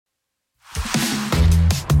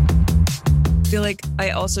feel like I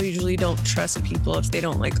also usually don't trust people if they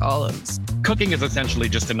don't like olives. Cooking is essentially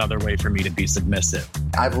just another way for me to be submissive.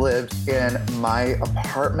 I've lived in my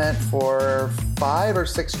apartment for 5 or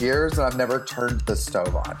 6 years and I've never turned the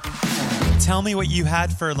stove on. Tell me what you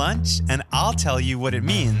had for lunch and I'll tell you what it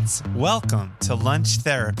means. Welcome to Lunch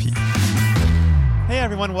Therapy. Hey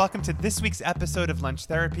everyone, welcome to this week's episode of Lunch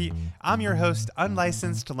Therapy. I'm your host,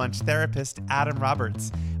 unlicensed lunch therapist Adam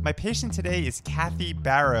Roberts. My patient today is Kathy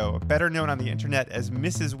Barrow, better known on the internet as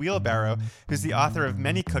Mrs. Wheelbarrow, who's the author of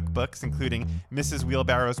many cookbooks, including Mrs.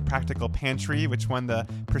 Wheelbarrow's Practical Pantry, which won the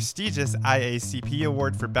prestigious IACP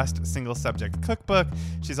Award for Best Single Subject Cookbook.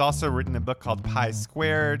 She's also written a book called Pie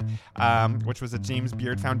Squared, which was a James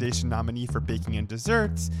Beard Foundation nominee for baking and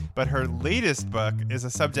desserts. But her latest book is a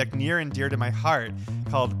subject near and dear to my heart,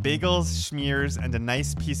 called Bagels, Schmears, and a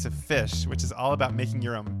Nice Piece of Fish, which is all about making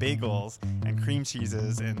your own bagels and cream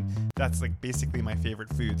cheeses, and that's like basically my favorite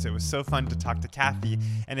food. So it was so fun to talk to Kathy.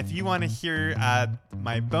 And if you want to hear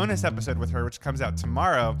my bonus episode with her, which comes out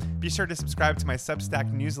tomorrow, be sure to subscribe to my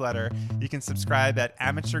Substack newsletter. You can subscribe at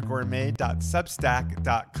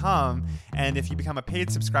amateurgourmet.substack.com. And if you become a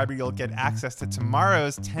paid subscriber, you'll get access to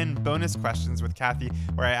tomorrow's 10 bonus questions with Kathy,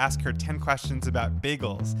 where I ask her 10 questions about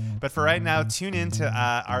bagels. But for right now, tune in to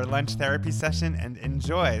our lunch therapy session and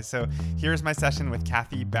enjoy. So here's my session with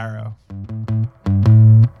Kathy Barrow.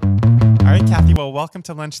 All right, Kathy, well, welcome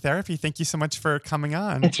to Lunch Therapy. Thank you so much for coming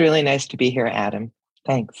on. It's really nice to be here, Adam.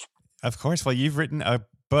 Thanks. Of course. Well, you've written a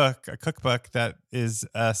book, a cookbook that is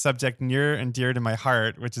a subject near and dear to my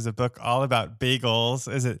heart, which is a book all about bagels.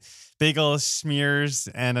 Is it Bagels, Schmears,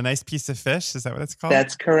 and a Nice Piece of Fish? Is that what it's called?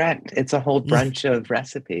 That's correct. It's a whole bunch of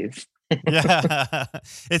recipes. Yeah.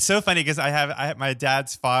 It's so funny because I have my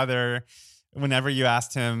dad's father. Whenever you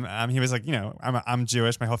asked him, he was like, you know, I'm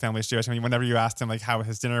Jewish. My whole family's Jewish. I mean, whenever you asked him like how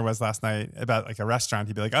his dinner was last night about like a restaurant,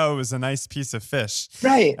 he'd be like, oh, it was a nice piece of fish.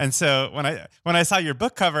 Right. And so when I saw your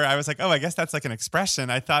book cover, I was like, oh, I guess that's like an expression.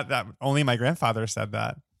 I thought that only my grandfather said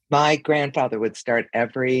that. My grandfather would start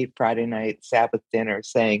every Friday night Sabbath dinner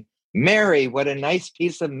saying, Mary, what a nice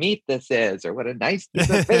piece of meat this is, or what a nice piece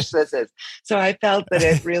of fish this is. So I felt that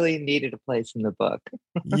it really needed a place in the book.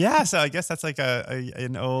 Yeah, so I guess that's like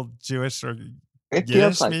an old Jewish or It Yiddish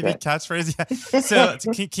feels like maybe it. catchphrase. Yeah. So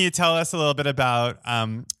can you tell us a little bit about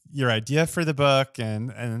your idea for the book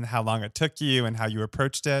and how long it took you and how you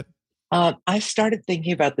approached it? I started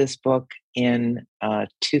thinking about this book in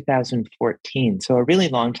 2014, so a really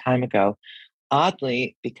long time ago.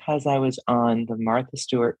 Oddly, because I was on the Martha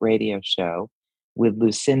Stewart radio show with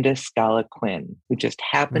Lucinda Scala Quinn, who just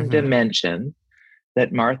happened to mention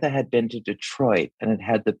that Martha had been to Detroit and had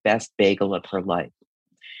had the best bagel of her life.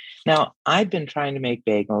 Now, I'd been trying to make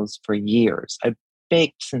bagels for years. I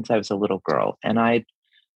baked since I was a little girl, and I'd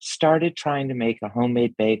started trying to make a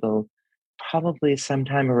homemade bagel probably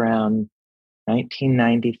sometime around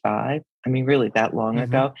 1995. I mean, really that long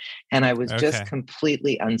ago. And I was just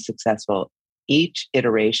completely unsuccessful. Each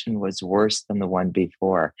iteration was worse than the one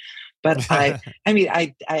before. But I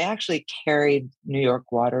actually carried New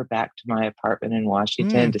York water back to my apartment in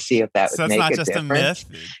Washington to see if that would make a difference. So it's not just a myth?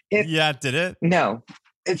 Did it? No,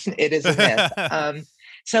 it is a myth.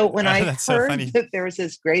 So when I heard that there was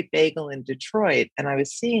this great bagel in Detroit, and I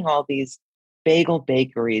was seeing all these bagel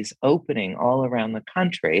bakeries opening all around the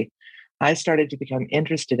country, I started to become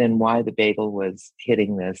interested in why the bagel was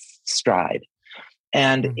hitting this stride.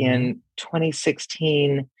 And in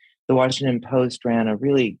 2016, the Washington Post ran a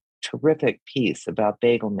really terrific piece about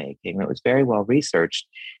bagel making that was very well researched.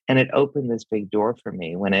 And it opened this big door for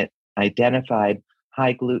me when it identified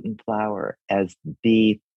high gluten flour as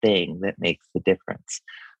the thing that makes the difference.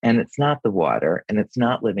 And it's not the water, and it's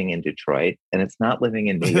not living in Detroit, and it's not living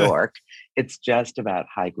in New York. It's just about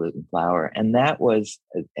high gluten flour. And that was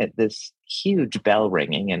this huge bell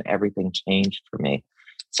ringing, and everything changed for me.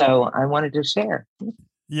 So I wanted to share.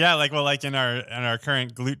 Yeah, like in our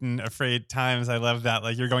current gluten afraid times, I love that.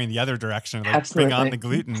 Like you're going the other direction, like bring on the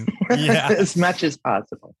gluten. Yeah, as much as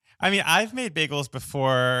possible. I mean, I've made bagels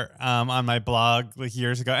before on my blog like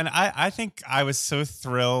years ago, and I think I was so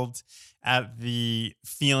thrilled at the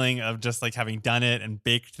feeling of just like having done it and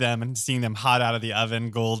baked them and seeing them hot out of the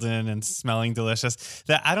oven, golden and smelling delicious,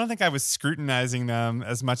 that I don't think I was scrutinizing them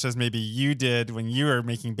as much as maybe you did when you were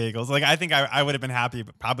making bagels. Like, I think I would have been happy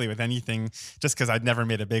probably with anything just because I'd never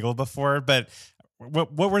made a bagel before. But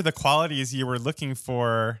what were the qualities you were looking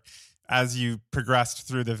for as you progressed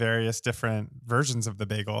through the various different versions of the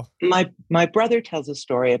bagel? My brother tells a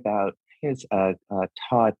story about his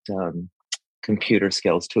taught computer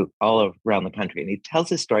skills to all around the country. And he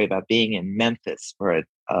tells a story about being in Memphis for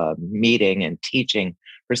a meeting and teaching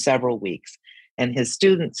for several weeks. And his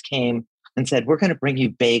students came and said, "We're going to bring you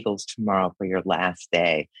bagels tomorrow for your last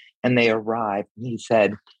day." And they arrived, and he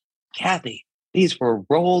said, "Kathy, these were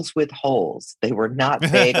rolls with holes. They were not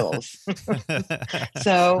bagels."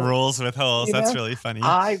 So, rolls with holes. you That's know, really funny.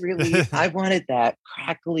 I wanted that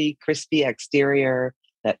crackly, crispy exterior,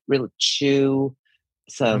 that real chew,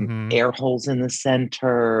 some Mhm. air holes in the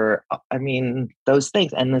center. I mean, those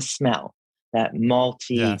things, and the smell, that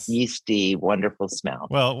malty, Yes. yeasty, wonderful smell.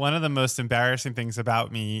 Well, one of the most embarrassing things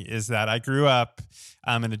about me is that I grew up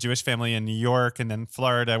in a Jewish family in New York and then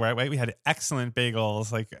Florida, where we had excellent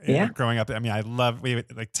bagels. Like Yeah. growing up, I mean, we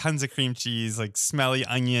had like tons of cream cheese, like smelly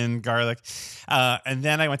onion, garlic. And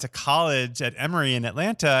then I went to college at Emory in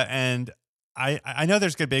Atlanta, and I know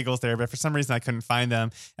there's good bagels there, but for some reason I couldn't find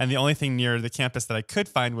them. And the only thing near the campus that I could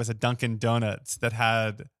find was a Dunkin' Donuts that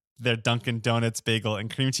had their Dunkin' Donuts bagel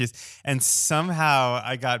and cream cheese. And somehow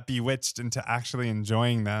I got bewitched into actually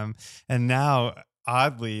enjoying them. And now,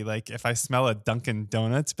 oddly, like if I smell a Dunkin'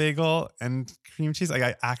 Donuts bagel and cream cheese, like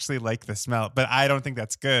I actually like the smell, but I don't think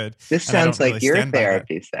that's good. This And I sounds don't like really your stand by that.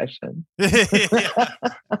 therapy session.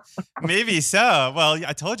 Maybe so. Well,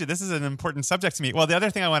 I told you this is an important subject to me. Well, the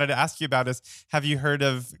other thing I wanted to ask you about is, have you heard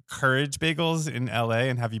of Courage Bagels in LA,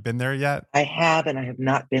 and have you been there yet? I have, and I have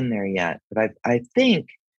not been there yet, but I think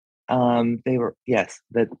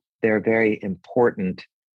that they're a very important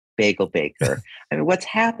bagel baker. I mean, what's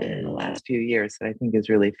happened in the last few years that I think is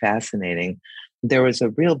really fascinating, there was a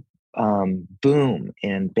real boom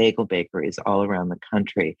in bagel bakeries all around the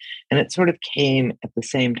country. And it sort of came at the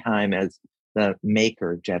same time as the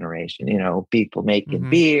maker generation, people making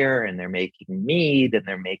beer, and they're making mead, and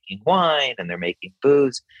they're making wine, and they're making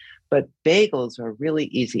booze. But bagels are really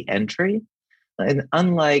easy entry. And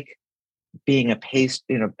unlike being a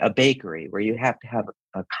bakery where you have to have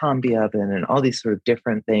a combi oven and all these sort of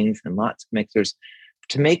different things and lots of mixers,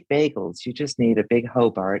 to make bagels, you just need a big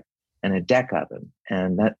Hobart and a deck oven,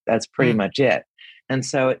 and that's pretty much it. And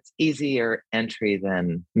so it's easier entry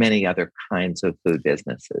than many other kinds of food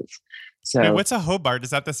businesses. So, Wait, what's a Hobart?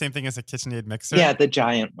 Is that the same thing as a KitchenAid mixer? yeah, the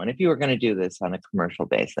giant one. If you were going to do this on a commercial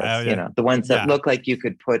basis, Oh, yeah. The ones that Yeah. look like you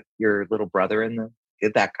could put your little brother in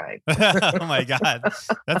that kind. Oh my God,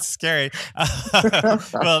 that's scary.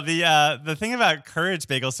 Well, the thing about Courage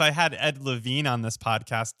Bagels, so I had Ed Levine on this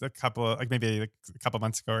podcast maybe a couple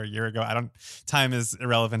months ago or a year ago. Time is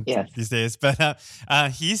irrelevant these days, but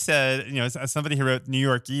he said, as somebody who wrote New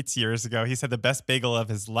York Eats years ago, he said the best bagel of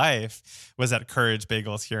his life was at Courage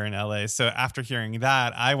Bagels here in LA. So after hearing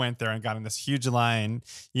that, I went there and got in this huge line.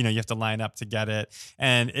 You have to line up to get it,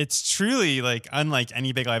 and it's truly like unlike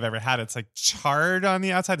any bagel I've ever had. It's like charred on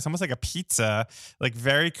the outside. It's almost like a pizza, like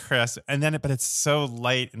very crisp, but it's so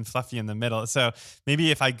light and fluffy in the middle. So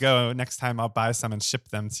maybe if I go next time, I'll buy some and ship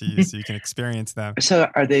them to you so you can experience them. So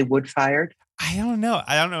are they wood fired? I don't know.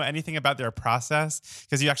 I don't know anything about their process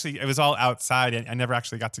because it was all outside and I never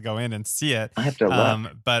actually got to go in and see it. I have to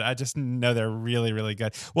look. But I just know they're really, really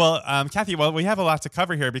good. Well, Kathy, we have a lot to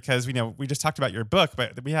cover here because we just talked about your book,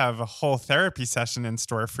 but we have a whole therapy session in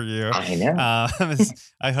store for you. I know.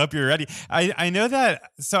 I hope you're ready. I know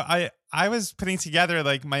that. So I was putting together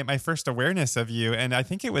like my first awareness of you, and I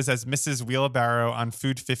think it was as Mrs. Wheelbarrow on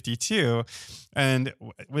Food 52. And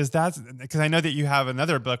was that because I know that you have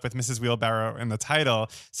another book with Mrs. Wheelbarrow in the title.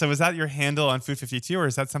 So was that your handle on Food 52, or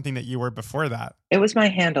is that something that you were before that? It was my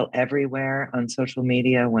handle everywhere on social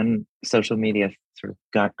media when social media sort of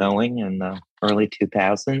got going in the early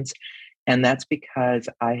 2000s. And that's because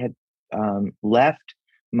I had left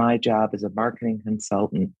my job as a marketing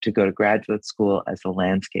consultant to go to graduate school as a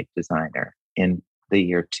landscape designer in the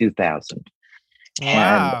year 2000.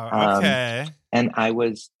 Wow. Okay. And I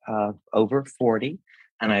was over 40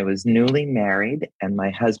 and I was newly married. And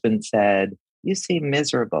my husband said, "You seem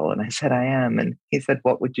miserable." And I said, "I am." And he said,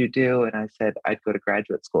 "What would you do?" And I said, "I'd go to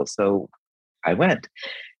graduate school." So I went.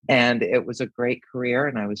 And it was a great career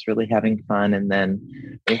and I was really having fun. And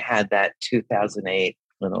then we had that 2008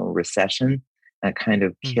 little recession that kind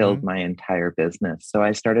of killed my entire business. So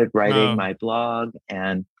I started writing my blog,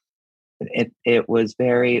 and it was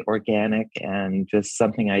very organic and just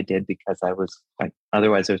something I did because I was like,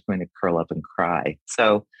 otherwise I was going to curl up and cry.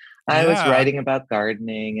 So I was writing about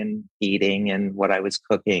gardening and eating and what I was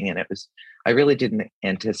cooking. And I really didn't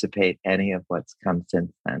anticipate any of what's come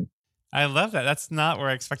since then. I love that. That's not where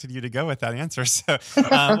I expected you to go with that answer. So,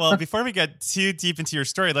 well, before we get too deep into your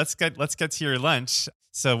story, let's get to your lunch.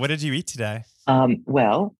 So what did you eat today?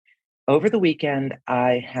 Well, over the weekend,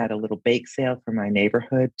 I had a little bake sale for my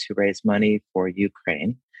neighborhood to raise money for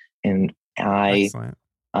Ukraine. And I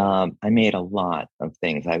made a lot of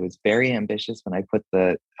things. I was very ambitious when I put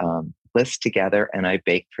the list together, and I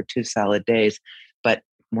baked for 2 solid days. But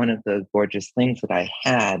one of the gorgeous things that I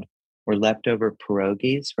had were leftover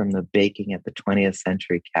pierogies from the Baking at the 20th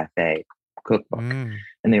Century Cafe cookbook,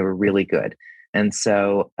 and they were really good. And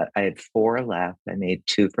so I had 4 left. I made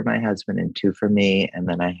 2 for my husband and 2 for me, and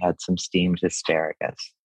then I had some steamed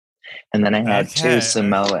asparagus, and then I had 2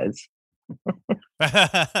 Samoas.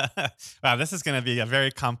 Wow, this is going to be a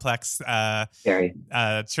very complex, very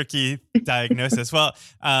tricky diagnosis. Well,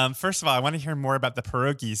 first of all, I want to hear more about the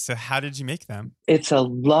pierogies. So how did you make them? It's a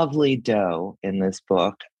lovely dough in this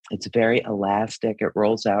book. It's very elastic. It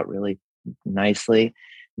rolls out really nicely.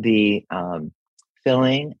 The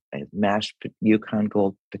filling is mashed Yukon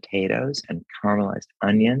Gold potatoes and caramelized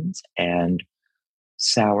onions and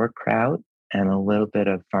sauerkraut and a little bit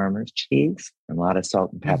of farmer's cheese and a lot of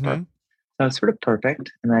salt and pepper. So it's sort of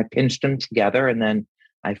perfect. And I pinched them together and then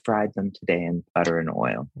I fried them today in butter and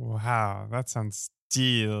oil. Wow, that sounds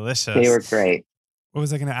delicious. They were great. What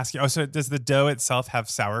was I going to ask you? Oh, so does the dough itself have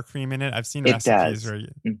sour cream in it? I've seen it recipes does. where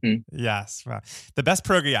yes. Wow. The best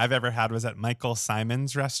pierogi I've ever had was at Michael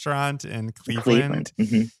Simon's restaurant in Cleveland.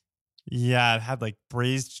 Yeah, it had like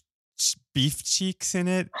braised beef cheeks in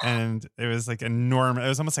it, and it was like enormous. It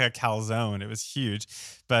was almost like a calzone. It was huge,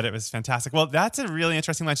 but it was fantastic. Well, that's a really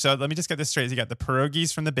interesting lunch. So let me just get this straight. You got the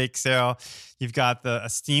pierogies from the bake sale, you've got the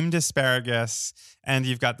steamed asparagus, and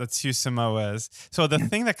you've got the 2 Samoas. So the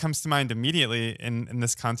thing that comes to mind immediately in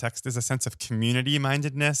this context is a sense of community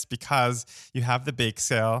mindedness, because you have the bake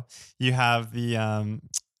sale, you have the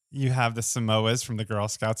Samoas from the Girl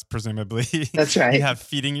Scouts, presumably. That's right. You have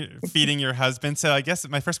feeding your husband. So I guess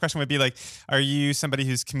my first question would be like, are you somebody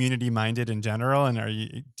who's community minded in general,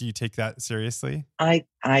 and do you take that seriously? I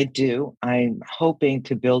do. I'm hoping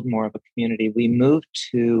to build more of a community. We moved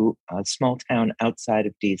to a small town outside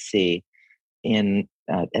of DC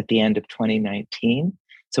at the end of 2019.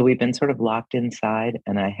 So we've been sort of locked inside,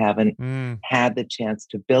 and I haven't had the chance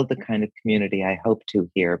to build the kind of community I hope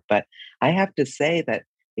to here. But I have to say that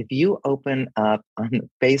if you open up on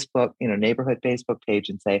Facebook, neighborhood Facebook page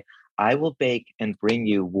and say, I will bake and bring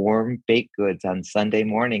you warm baked goods on Sunday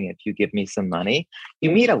morning if you give me some money, you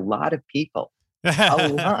meet a lot of people. A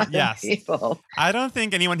lot of people. I don't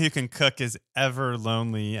think anyone who can cook is ever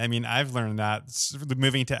lonely. I mean, I've learned that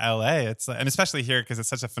moving to LA. It's like, and especially here because it's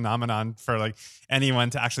such a phenomenon for like anyone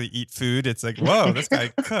to actually eat food. It's like, whoa, this guy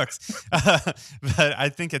cooks. But I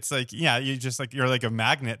think it's like, yeah, you're like a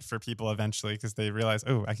magnet for people eventually because they realize,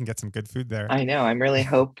 oh, I can get some good food there. I know. I'm really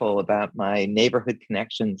hopeful about my neighborhood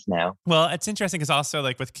connections now. Well, it's interesting because also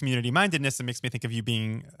like with community mindedness, it makes me think of you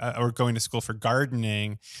being or going to school for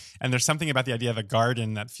gardening, and there's something about the idea of a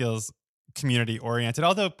garden that feels community oriented,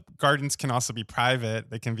 although gardens can also be private.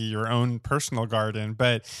 They can be your own personal garden.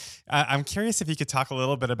 But I'm curious if you could talk a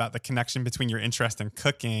little bit about the connection between your interest in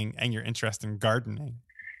cooking and your interest in gardening.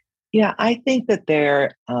 Yeah, I think that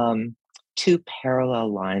they're 2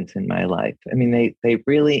 parallel lines in my life. I mean, they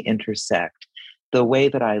really intersect. The way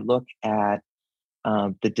that I look at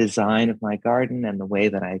the design of my garden and the way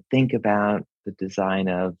that I think about the design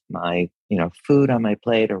of my, food on my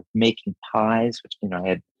plate or making pies, which, I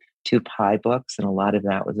had 2 pie books, and a lot of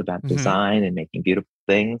that was about design and making beautiful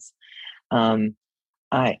things. I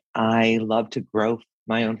love to grow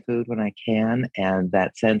my own food when I can, and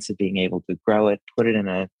that sense of being able to grow it, put it in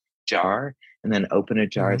a jar, and then open a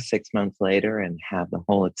jar 6 months later and have the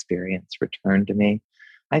whole experience returned to me.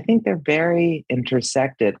 I think they're very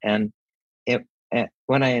intersected. And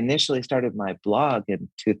when I initially started my blog in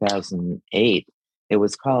 2008, it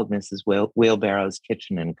was called Mrs. Wheelbarrow's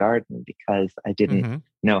Kitchen and Garden because I didn't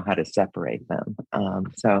know how to separate them.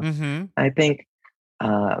 I think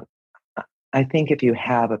if you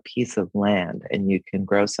have a piece of land and you can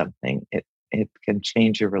grow something, it can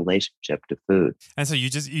change your relationship to food. And so you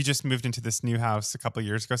just moved into this new house a couple of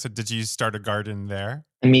years ago. So did you start a garden there?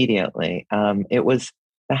 Immediately.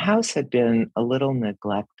 The house had been a little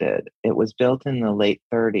neglected. It was built in the late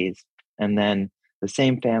 30s, and then the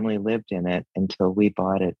same family lived in it until we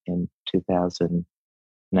bought it in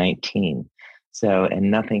 2019.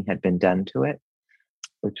 And nothing had been done to it,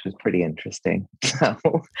 which was pretty interesting.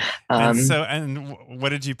 And what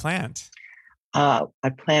did you plant? I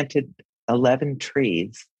planted 11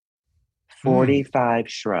 trees, 45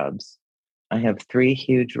 shrubs. I have 3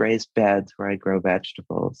 huge raised beds where I grow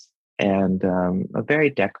vegetables, and a very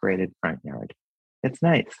decorated front yard. It's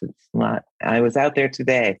nice. It's a lot. I was out there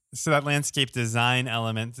today. So that landscape design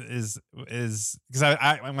element is because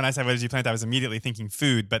I when I said what did you plant, I was immediately thinking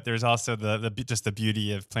food, but there's also the just the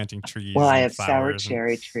beauty of planting trees. Well, I have sour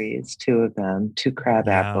cherry trees, 2 of them, 2 crab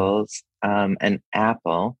apples, an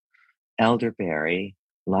apple, elderberry,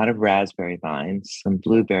 a lot of raspberry vines, some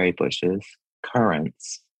blueberry bushes,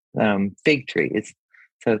 currants, fig trees.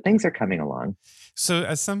 So things are coming along. So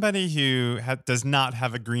as somebody who does not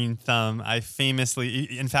have a green thumb, I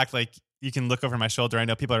famously, in fact, like you can look over my shoulder. I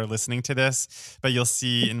know people are listening to this, but you'll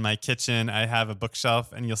see in my kitchen, I have a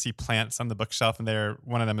bookshelf and you'll see plants on the bookshelf and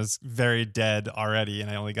one of them is very dead already.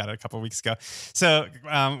 And I only got it a couple of weeks ago. So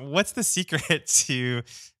what's the secret to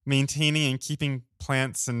maintaining and keeping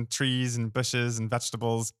plants and trees and bushes and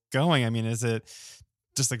vegetables going? I mean, is it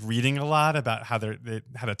just like reading a lot about how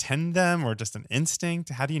to tend them, or just an instinct?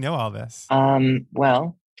 How do you know all this?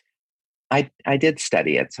 Well, I did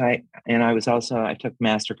study it. So I took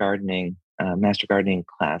master gardening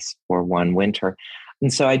class for one winter.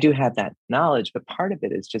 And so I do have that knowledge, but part of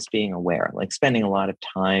it is just being aware, like spending a lot of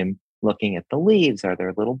time looking at the leaves. Are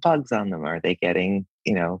there little bugs on them? Are they getting,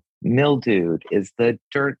 mildewed? Is the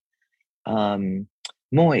dirt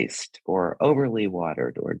moist or overly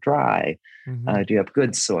watered or dry? Mm-hmm. Do you have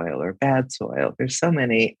good soil or bad soil? There's so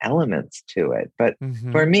many elements to it. But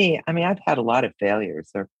Mm-hmm. for me, I mean, I've had a lot of failures.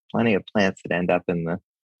 There are plenty of plants that end up in the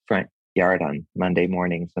front yard on Monday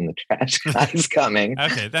mornings when the trash guy's coming.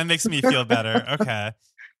 Okay, that makes me feel better. Okay.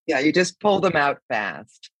 Yeah, you just pull them out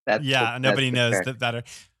fast. Nobody knows trick. that better.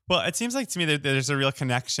 Well, it seems like to me that there's a real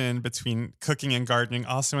connection between cooking and gardening,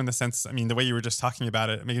 also in the sense, I mean, the way you were just talking about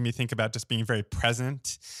it making me think about just being very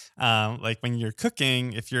present. Like when you're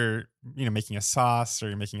cooking, if you're, making a sauce or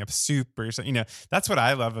you're making a soup or something, that's what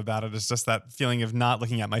I love about it, is just that feeling of not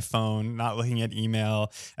looking at my phone, not looking at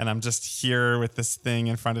email, and I'm just here with this thing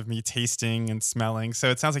in front of me, tasting and smelling. So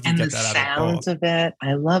it sounds like you get that out of both. The sounds of it.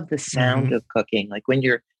 I love the sound of cooking. Like when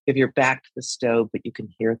if you're back to the stove, but you can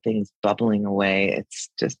hear things bubbling away. It's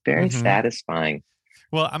just very satisfying.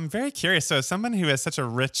 Well, I'm very curious. So as someone who has such a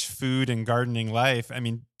rich food and gardening life, I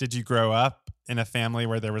mean, did you grow up in a family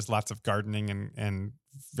where there was lots of gardening and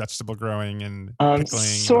vegetable growing and pickling?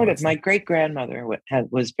 Sort of. My great grandmother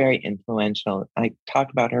was very influential. I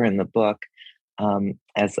talk about her in the book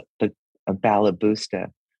as a Balabusta.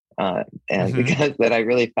 And because that I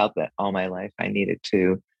really felt that all my life I needed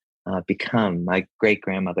to become my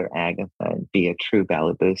great-grandmother Agatha and be a true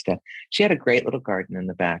Balabusta. She had a great little garden in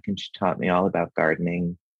the back, and she taught me all about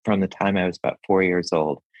gardening from the time I was about 4 years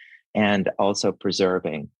old, and also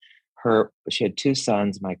preserving. She had two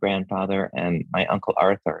sons, my grandfather and my Uncle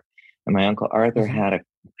Arthur. And my Uncle Arthur had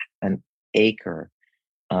an acre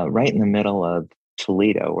right in the middle of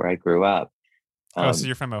Toledo, where I grew up. So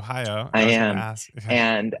you're from Ohio. I am. Okay.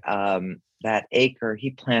 And that acre,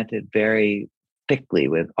 he planted very thickly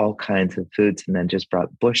with all kinds of foods, and then just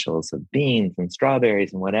brought bushels of beans and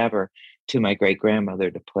strawberries and whatever to my great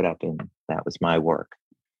grandmother to put up in. That was my work.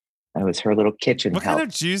 I was her little kitchen help. What kind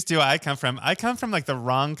of Jews do I come from? I come from like the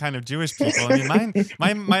wrong kind of Jewish people. I mean,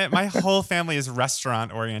 my whole family is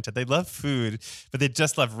restaurant oriented. They love food, but they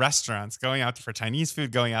just love restaurants. Going out for Chinese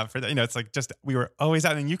food, going out for it's like just we were always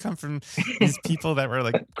out. And you come from these people that were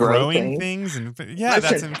like growing things, and Listen,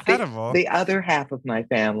 that's incredible. The other half of my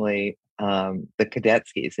family, the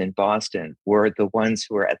Kadetskis in Boston, were the ones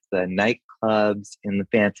who were at the nightclubs in the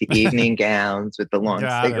fancy evening gowns with the long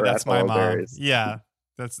cigarette that's my holders. Mom. Yeah.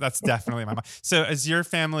 That's definitely my mom. So is your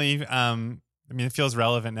family, I mean, it feels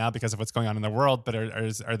relevant now because of what's going on in the world, but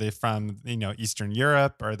are they from, Eastern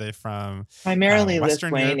Europe? Or are they from primarily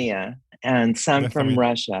Western Lithuania Europe? And some from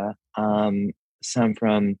Russia, some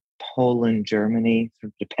from Poland, Germany.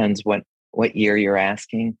 It depends what year you're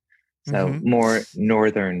asking. So more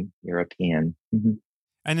Northern European. Mm-hmm.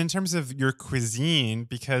 And in terms of your cuisine,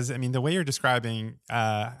 because I mean, the way you're describing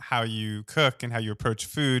how you cook and how you approach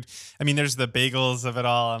food, I mean, there's the bagels of it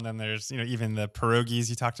all, and then there's even the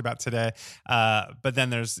pierogies you talked about today. But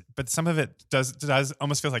some of it does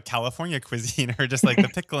almost feel like California cuisine, or just like the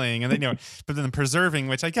pickling, and then but then the preserving,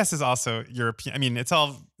 which I guess is also European. I mean, it's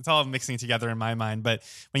all mixing together in my mind. But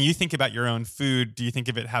when you think about your own food, do you think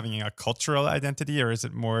of it having a cultural identity, or is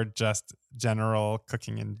it more just general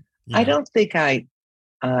cooking? And I don't think I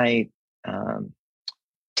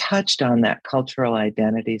touched on that cultural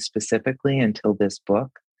identity specifically until this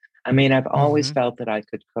book. I mean, I've always felt that I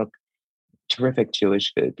could cook terrific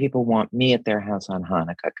Jewish food. People want me at their house on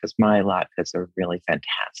Hanukkah because my latkes are really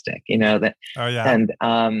fantastic. That. Oh yeah.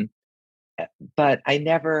 And but I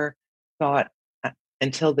never thought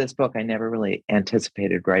until this book, I never really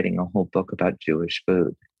anticipated writing a whole book about Jewish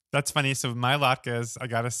food. That's funny. So my latkes, I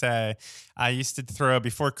got to say,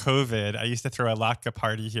 before COVID, I used to throw a latke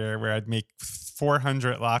party here where I'd make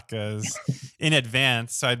 400 latkes in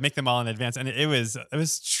advance. So I'd make them all in advance. And it was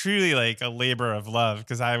truly like a labor of love,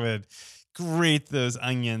 because I would grate those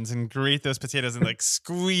onions and grate those potatoes and like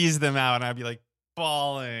squeeze them out. And I'd be like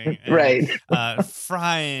balling and Right.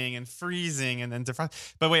 frying and freezing and then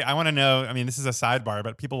defrosting. But wait, I want to know, I mean, this is a sidebar,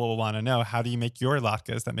 but people will want to know, how do you make your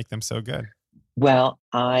latkes that make them so good? Well,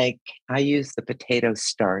 I use the potato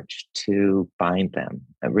starch to bind them,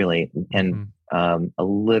 really, and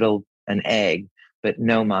an egg, but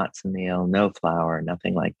no matzo meal, no flour,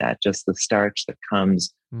 nothing like that. Just the starch that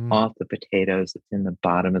comes off the potatoes. It's in the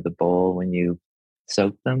bottom of the bowl when you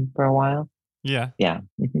soak them for a while. Yeah. Yeah.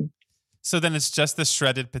 So then it's just the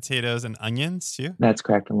shredded potatoes and onions too? That's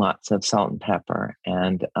correct. And lots of salt and pepper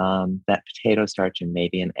and that potato starch and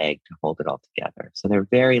maybe an egg to hold it all together. So they're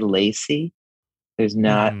very lacy.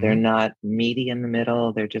 They're not meaty in the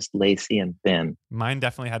middle. They're just lacy and thin. Mine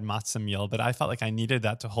definitely had matzo meal, but I felt like I needed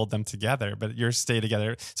that to hold them together. But yours stay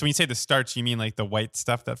together. So when you say the starch, you mean like the white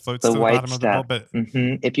stuff that floats to the bottom of the bowl? But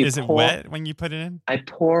is it wet when you put it in? I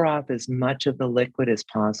pour off as much of the liquid as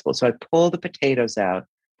possible. So I pull the potatoes out,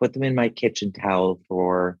 put them in my kitchen towel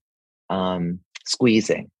for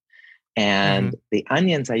squeezing. And the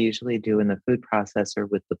onions I usually do in the food processor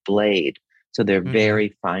with the blade. So they're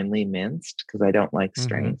very finely minced because I don't like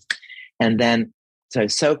strains. And then, so I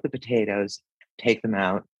soak the potatoes, take them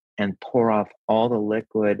out, and pour off all the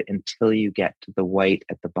liquid until you get to the white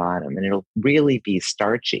at the bottom. And it'll really be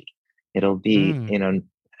starchy. It'll be,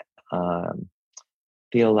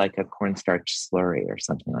 feel like a cornstarch slurry or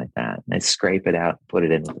something like that. And I scrape it out and put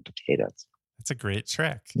it in with the potatoes. That's a great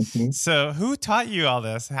trick. So who taught you all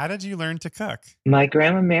this? How did you learn to cook? My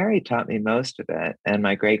grandma Mary taught me most of it, and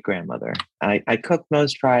my great-grandmother. I cooked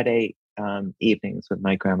most Friday evenings with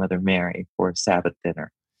my grandmother Mary for Sabbath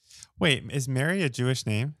dinner. Wait, is Mary a Jewish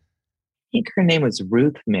name? I think her name was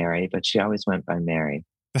Ruth Mary, but she always went by Mary.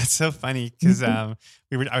 That's so funny because I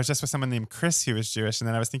was just with someone named Chris who was Jewish, and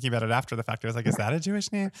then I was thinking about it after the fact. I was like, "Is that a Jewish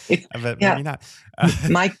name?" But maybe not.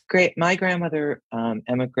 My grandmother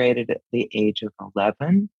emigrated at the age of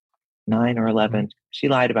 9 or 11. She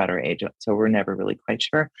lied about her age, so we're never really quite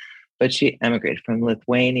sure. But she emigrated from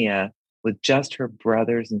Lithuania with just her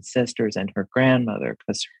brothers and sisters and her grandmother,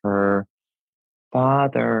 because her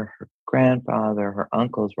father, her grandfather, her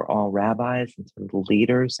uncles were all rabbis and sort of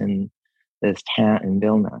leaders in this town in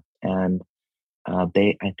Vilna, and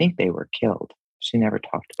I think they were killed. She never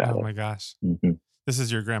talked about it. Oh my gosh! This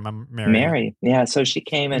is your grandma Mary. Mary, yeah. So she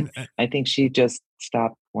came, and I think she just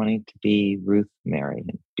stopped wanting to be Ruth Mary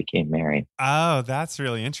and became Mary. Oh, that's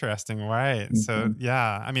really interesting, right? So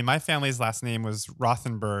yeah, I mean, my family's last name was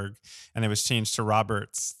Rothenberg, and it was changed to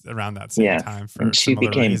Roberts around that same time for and she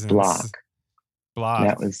became reasons. Block.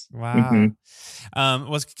 That was wow. Can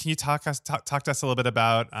you talk to us a little bit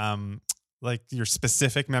about like your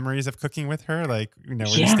specific memories of cooking with her? Like, were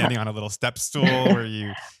you standing on a little step stool? Were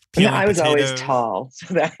you peeling I was potatoes? always tall,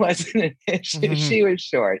 so that wasn't an issue. She was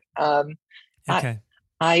short. Okay.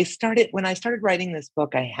 When I started writing this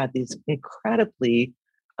book, I had these incredibly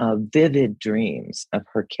vivid dreams of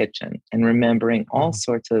her kitchen and remembering all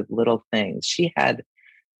sorts of little things.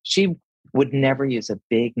 She would never use a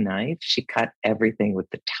big knife. She cut everything with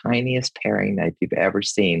the tiniest paring knife you've ever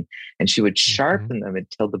seen. And she would sharpen them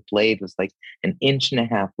until the blade was like 1.5 inches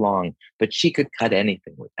long, but she could cut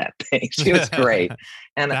anything with that thing. She was great.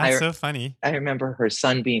 And that's so funny. I remember her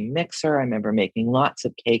Sunbeam mixer. I remember making lots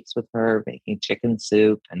of cakes with her, making chicken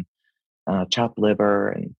soup and chopped liver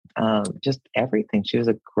and just everything. She was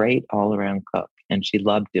a great all-around cook, and she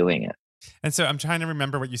loved doing it. And so I'm trying to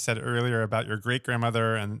remember what you said earlier about your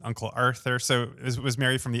great-grandmother and Uncle Arthur. So was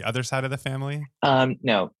Mary from the other side of the family?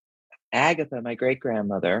 No. Agatha, my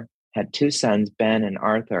great-grandmother, had 2 sons, Ben and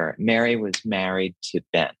Arthur. Mary was married to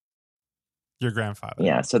Ben. Your grandfather.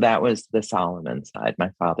 Yeah, so that was the Solomon side,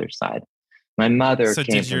 my father's side. My mother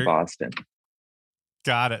came from Boston.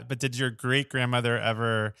 Got it. But did your great-grandmother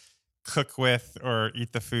ever cook with or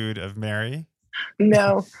eat the food of Mary?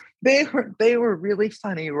 No. They were really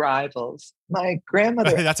funny rivals. My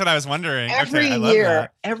grandmother. That's what I was wondering. Every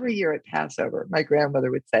year at Passover, my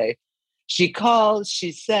grandmother would say, she calls,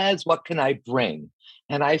 she says, "What can I bring?"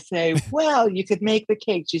 And I say, "Well, you could make the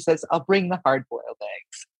cake." She says, "I'll bring the hard-boiled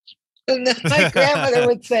eggs." And then my grandmother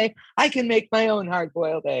would say, "I can make my own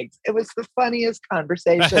hard-boiled eggs." It was the funniest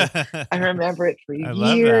conversation. I remember it for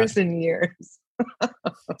years and years.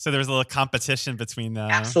 So there was a little competition between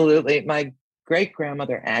them. Absolutely. My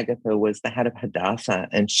great-grandmother Agatha was the head of Hadassah,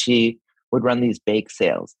 and she would run these bake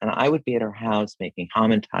sales. And I would be at her house making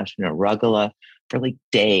hamantash and arugula for like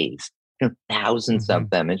days, thousands of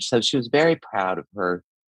them. And so she was very proud of her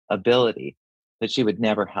ability, but she would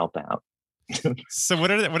never help out. So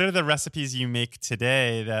what are the recipes you make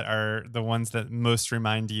today that are the ones that most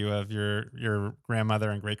remind you of your grandmother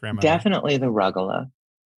and great-grandmother? Definitely the rugula.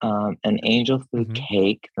 an angel food Mhm.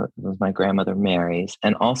 cake that was my grandmother Mary's,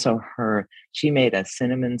 and also she made a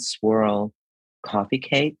cinnamon swirl coffee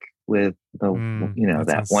cake with That that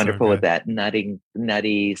sounds so wonderful with good. that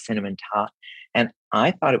nutty cinnamon top. And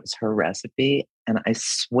I thought it was her recipe. And I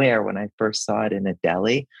swear when I first saw it in a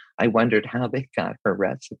deli, I wondered how they got her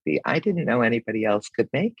recipe. I didn't know anybody else could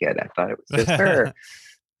make it. I thought it was just her.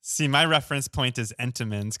 See, my reference point is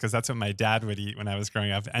Entenmann's because that's what my dad would eat when I was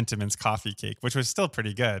growing up. Entenmann's coffee cake, which was still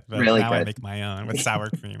pretty good, but Really now I good. make my own with sour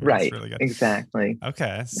cream. It's Right. really good. Exactly.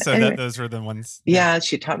 Okay, so Anyway, those were the ones. yeah,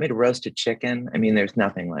 she taught me to roast a chicken. I mean, there's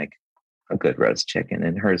nothing like a good roast chicken,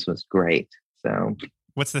 and hers was great. So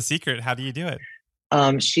What's the secret? How do you do it?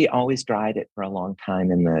 she always dried it for a long time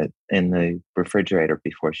in the refrigerator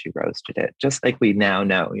before she roasted it. Just like we now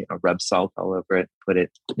know, rub salt all over it, put it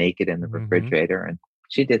naked in the Mhm. refrigerator, and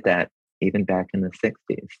she did that even back in the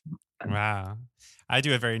 60s. Wow. I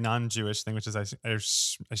do a very non-Jewish thing, which is I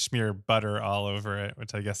smear butter all over it,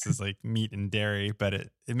 which I guess is like meat and dairy, but it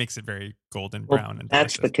makes it very golden Well, brown and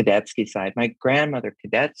that's the delicious. Kadetsky side. My grandmother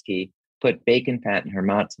Kadetsky put bacon fat in her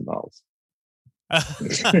matzo balls.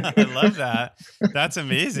 I love that. That's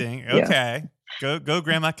amazing. Yeah. Okay. Go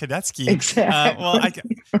Grandma Kadetsky. Exactly.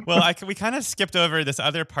 We kind of skipped over this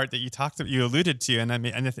other part that you alluded to, and I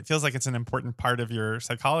mean, and it feels like it's an important part of your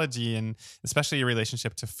psychology and especially your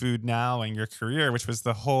relationship to food now and your career, which was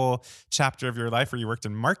the whole chapter of your life where you worked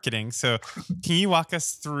in marketing. So, can you walk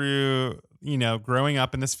us through, growing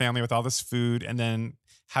up in this family with all this food, and then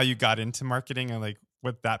how you got into marketing and like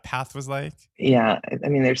what that path was like? Yeah, I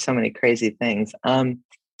mean, there's so many crazy things.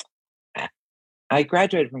 I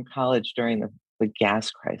graduated from college during the gas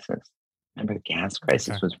crisis. Remember, the gas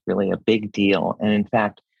crisis Okay. was really a big deal. And in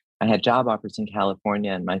fact, I had job offers in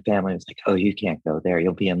California, and my family was like, "Oh, you can't go there.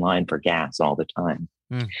 You'll be in line for gas all the time."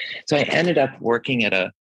 Mm. So I ended up working at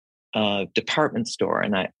a department store,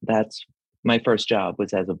 and that's my first job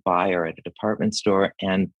was as a buyer at a department store.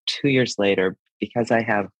 And 2 years later, because I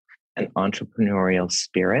have an entrepreneurial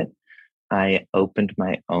spirit, I opened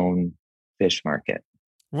my own fish market.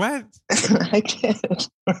 What? I did.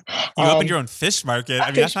 You opened your own fish market?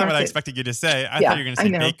 I mean, that's fish not what I market. expected you to say. I thought Yeah, you were going to I say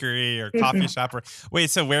know. bakery or coffee Mm-mm. shop. Wait,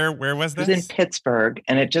 so where was It was in this? Pittsburgh,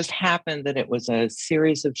 and it just happened that it was a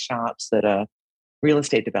series of shops that a real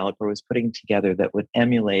estate developer was putting together that would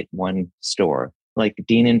emulate one store, like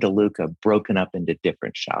Dean and DeLuca broken up into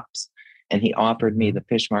different shops. And he offered me Mhm. the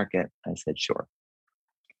fish market. I said, sure.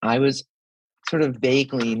 I was sort of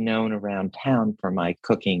vaguely known around town for my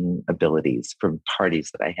cooking abilities from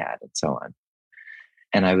parties that I had and so on.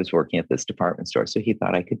 And I was working at this department store, so he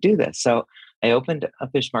thought I could do this. So I opened a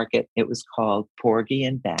fish market. It was called Porgy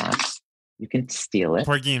and Bass. You can steal it.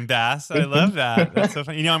 Porgy and Bass. I love that. That's so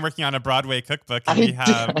funny. I'm working on a Broadway cookbook, and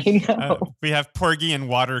I know. we have porgy and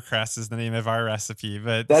watercress is the name of our recipe.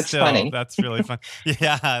 But That's still, funny. that's really fun.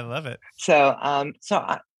 Yeah, I love it. So,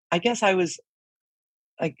 I guess I was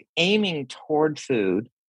like aiming toward food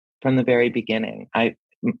from the very beginning.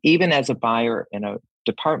 Even as a buyer in a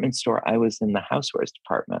department store, I was in the housewares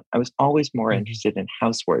department. I was always more Mhm. interested in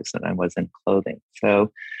housewares than I was in clothing.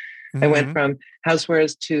 So I went Mhm. from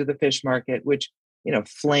housewares to the fish market, which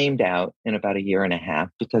flamed out in about a year and a half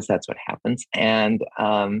because that's what happens. And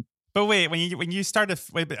But wait, when you started,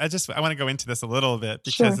 wait, but I want to go into this a little bit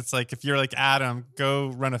because Sure. it's like if you're like Adam,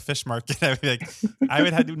 go run a fish market. I'd be like, I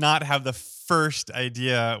would not have the first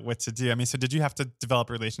idea what to do. I mean, so did you have to develop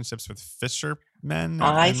relationships with fishermen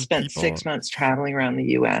I and spent people? 6 months traveling around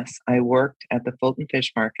the US. I worked at the Fulton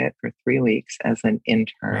Fish Market for 3 weeks as an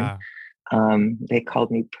intern. Wow. They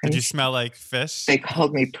called me Did you Prince. smell like fish? They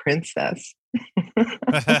called me Princess.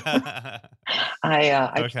 I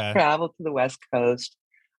Okay. traveled to the West Coast.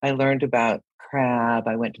 I learned about crab.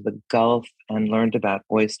 I went to the Gulf and learned about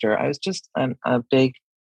oyster. I was just on a big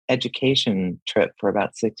education trip for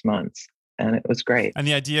about 6 months, and it was great. And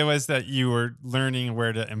the idea was that you were learning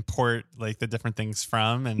where to import like the different things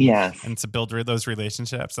from Yes. and to build those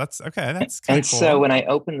relationships. That's okay. That's kind And of cool. so when I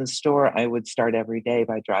opened the store, I would start every day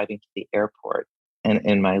by driving to the airport and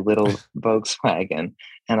in my little Volkswagen,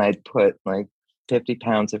 and I'd put like 50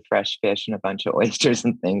 pounds of fresh fish and a bunch of oysters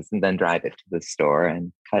and things, and then drive it to the store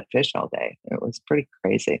and cut fish all day. It was pretty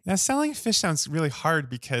crazy. Now, selling fish sounds really hard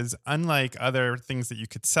because unlike other things that you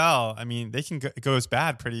could sell, I mean, it goes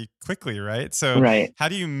bad pretty quickly, right? So Right. how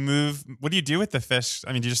do you move? What do you do with the fish?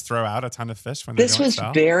 I mean, do you just throw out a ton of fish when This they don't was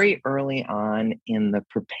sell? very early on in the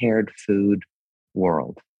prepared food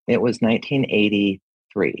world. It was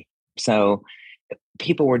 1983. So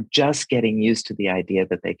people were just getting used to the idea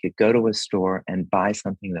that they could go to a store and buy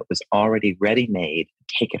something that was already ready made,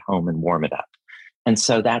 take it home and warm it up. And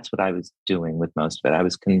so that's what I was doing with most of it. I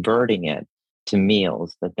was converting it to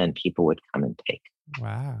meals that then people would come and take.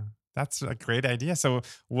 Wow. That's a great idea. So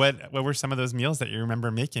what were some of those meals that you remember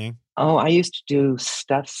making? Oh, I used to do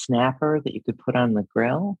stuffed snapper that you could put on the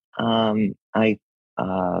grill. I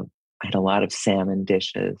had a lot of salmon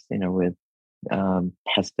dishes, with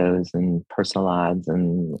pestos and persillades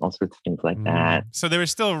and all sorts of things like that. So they were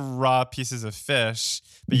still raw pieces of fish,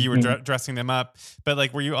 but you were dressing them up. But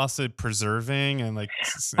like, were you also preserving and like?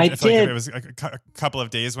 I did. Like if it was a couple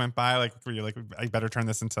of days went by, like were you like, I better turn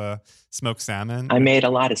this into smoked salmon? I made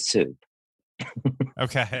a lot of soup.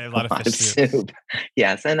 Okay, a lot of fish soup.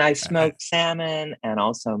 Yes, and I smoked salmon and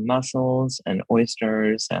also mussels and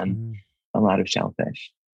oysters and a lot of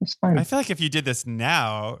shellfish. It's fun. I feel like if you did this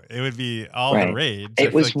now, it would be all the rage.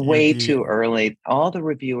 It was way too early. All the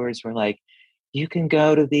reviewers were like, you can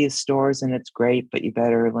go to these stores and it's great, but you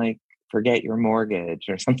better like forget your mortgage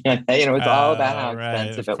or something like that. It's all about how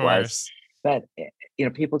expensive it was. But,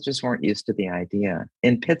 people just weren't used to the idea.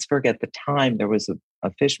 In Pittsburgh at the time, there was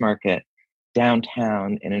a fish market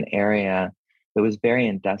downtown in an area that was very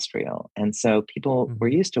industrial. And so people were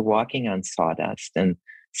used to walking on sawdust and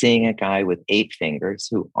seeing a guy with 8 fingers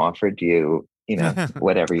who offered you,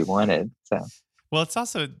 whatever you wanted. So, well, it's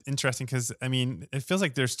also interesting because, it feels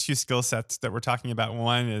like there's 2 skill sets that we're talking about.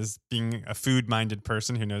 One is being a food-minded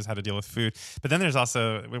person who knows how to deal with food. But then there's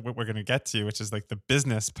also what we're going to get to, which is like the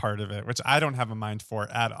business part of it, which I don't have a mind for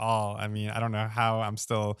at all. I don't know how I'm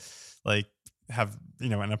still like have,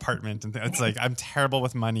 an apartment. And it's like, I'm terrible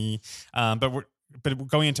with money. But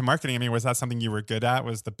going into marketing, was that something you were good at?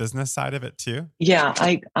 Was the business side of it too? Yeah,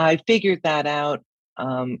 I figured that out,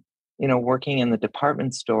 working in the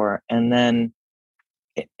department store. And then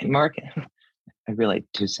I really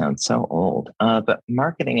do sound so old, but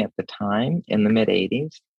marketing at the time in the mid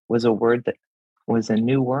 80s was a word that was a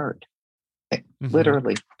new word.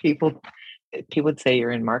 Literally, people would say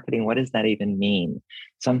you're in marketing. What does that even mean?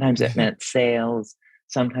 Sometimes it meant sales.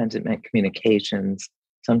 Sometimes it meant communications.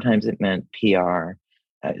 Sometimes it meant PR.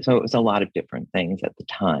 So it was a lot of different things at the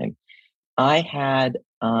time. I had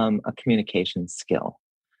a communication skill.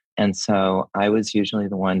 And so I was usually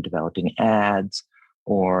the one developing ads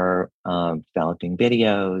or developing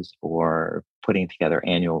videos or putting together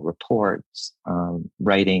annual reports,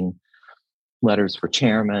 writing letters for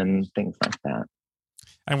chairman, things like that.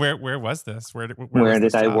 And where was this? Where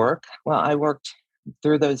did I work? Well, I worked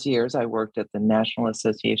through those years. I worked at the National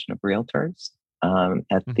Association of Realtors,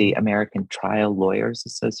 at the American Trial Lawyers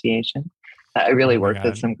Association. I really worked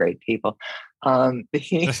with some great people.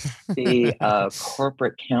 The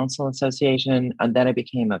Corporate Counsel Association, and then I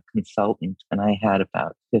became a consultant, and I had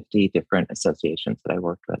about 50 different associations that I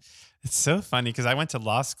worked with. It's so funny because I went to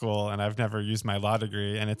law school and I've never used my law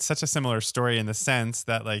degree, and it's such a similar story in the sense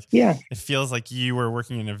that it feels like you were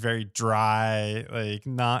working in a very dry,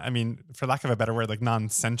 for lack of a better word, like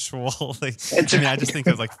non-sensual. I just think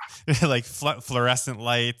of like fluorescent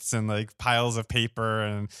lights and like piles of paper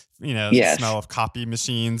and the smell of copy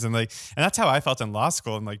machines and that's how I felt in law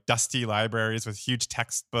school, and like dusty libraries with huge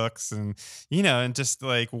textbooks and and just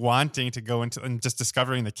like wanting to go into and just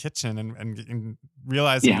discovering the kitchen and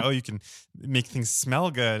realizing you can make things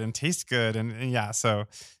smell good and taste good and so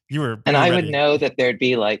you were and I ready. Would know that there'd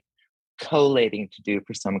be like collating to do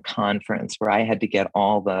for some conference where I had to get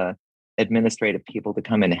all the administrative people to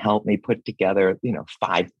come and help me put together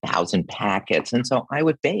 5,000 packets, and so I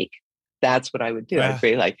would bake. That's what I would do. I'd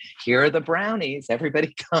be like, here are the brownies.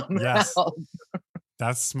 Everybody come out.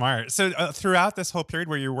 That's smart. So throughout this whole period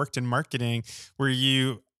where you worked in marketing, were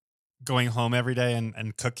you going home every day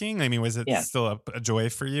and cooking? Was it still a joy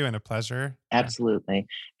for you and a pleasure? Absolutely.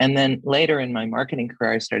 And then later in my marketing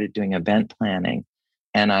career, I started doing event planning.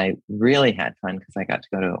 And I really had fun because I got to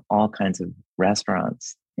go to all kinds of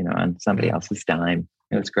restaurants, on somebody else's dime.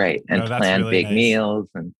 It was great. And plan really big meals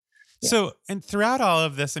and So, and throughout all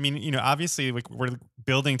of this, obviously we're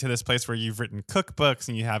building to this place where you've written cookbooks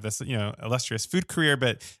and you have this, illustrious food career,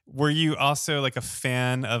 but were you also like a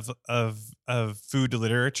fan of food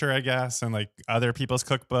literature, I guess, and like other people's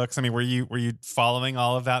cookbooks? Were you following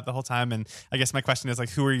all of that the whole time? And I guess my question is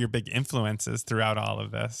who are your big influences throughout all of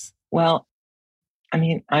this? Well,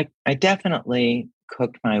 I definitely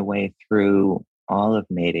cooked my way through all of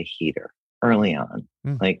Maida Heatter early on,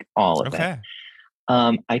 like all of it.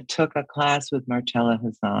 I took a class with Marcella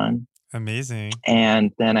Hazan. Amazing.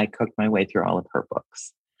 And then I cooked my way through all of her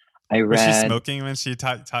books. Was she smoking when she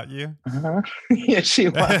taught you? Yeah, she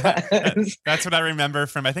was. That's what I remember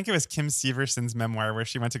from, I think it was Kim Severson's memoir where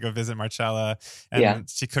she went to go visit Marcella and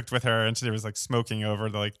she cooked with her and she was like smoking over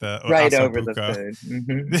the right over the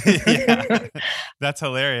food. Yeah. That's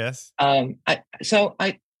hilarious. So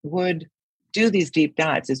I would do these deep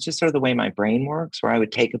dives. It's just sort of the way my brain works, where I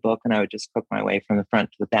would take a book and I would just cook my way from the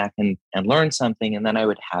front to the back and learn something. And then I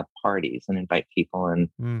would have parties and invite people and,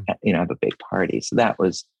 have a big party. So that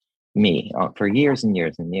was me for years and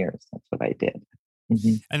years and years. That's what I did.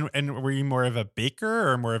 Mm-hmm. And were you more of a baker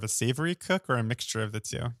or more of a savory cook or a mixture of the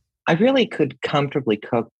two? I really could comfortably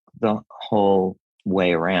cook the whole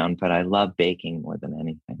way around, but I love baking more than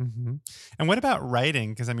anything. Mm-hmm. And what about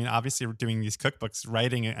writing? Because I mean, obviously, we're doing these cookbooks,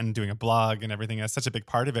 writing and doing a blog and everything. That's such a big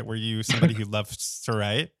part of it. Were you somebody who loves to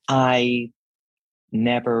write? I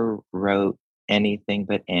never wrote anything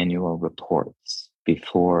but annual reports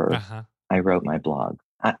before I wrote my blog.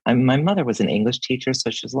 My mother was an English teacher,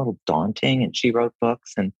 so she was a little daunting, and she wrote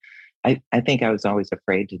books, and I think I was always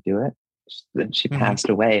afraid to do it. Then she passed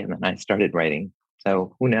away, and then I started writing.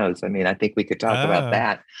 So who knows? I mean, I think we could talk about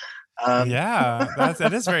that.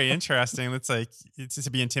 That is very interesting. It's like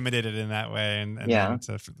to be intimidated in that way and then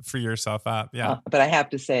to free yourself up. Yeah. But I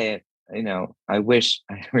have to say, I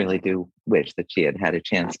really do wish that she had had a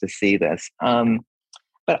chance to see this.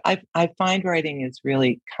 But I find writing is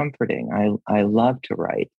really comforting. I love to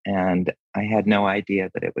write, and I had no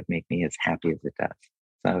idea that it would make me as happy as it does.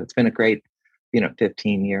 So it's been a great,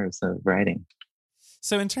 15 years of writing.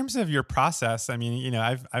 So in terms of your process, I mean,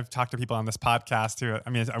 I've talked to people on this podcast who, I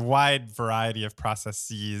mean, a wide variety of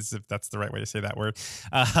processes, if that's the right way to say that word,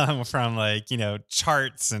 from like,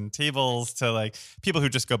 charts and tables to like people who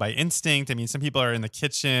just go by instinct. I mean, some people are in the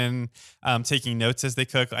kitchen taking notes as they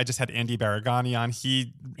cook. I just had Andy Baragani on.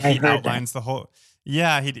 He outlines the whole,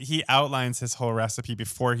 he outlines his whole recipe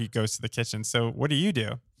before he goes to the kitchen. So what do you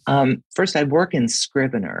do? First, I work in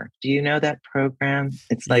Scrivener. Do you know that program?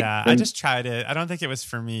 It's like I just tried it. I don't think it was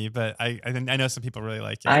for me, but I know some people really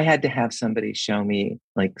like it. I had to have somebody show me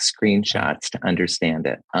like screenshots to understand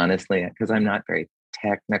it, honestly, because I'm not very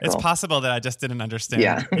technical. It's possible that I just didn't understand.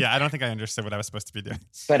 Yeah, I don't think I understood what I was supposed to be doing.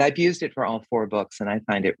 But I've used it for all 4 books, and I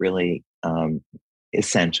find it really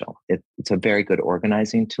essential. It's a very good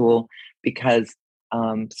organizing tool because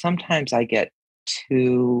sometimes I get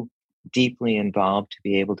too deeply involved to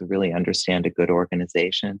be able to really understand a good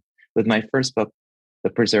organization. With my first book, the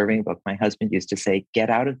preserving book, my husband used to say, get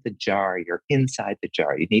out of the jar. You're inside the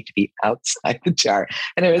jar. You need to be outside the jar.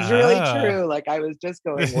 And it was really true. Like I was just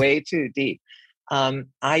going way too deep.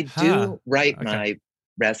 I do write my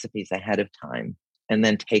recipes ahead of time and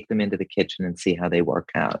then take them into the kitchen and see how they work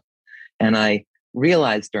out. And I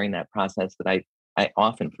realized during that process that I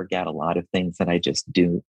often forget a lot of things that I just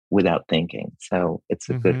do without thinking. So it's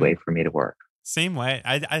a good way for me to work. Same way.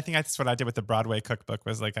 I think that's what I did with the Broadway cookbook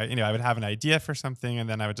was like, I would have an idea for something and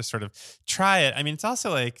then I would just sort of try it. I mean, it's also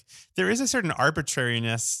like, there is a certain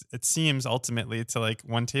arbitrariness, it seems ultimately to like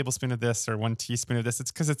 1 tablespoon of this or 1 teaspoon of this.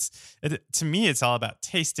 It's because to me, it's all about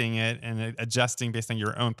tasting it and adjusting based on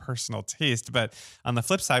your own personal taste. But on the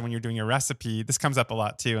flip side, when you're doing a recipe, this comes up a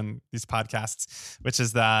lot too in these podcasts, which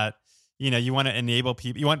is that, you want to enable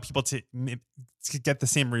people, you want people to get the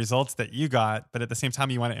same results that you got, but at the same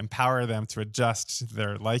time, you want to empower them to adjust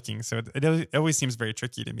their liking. So it always seems very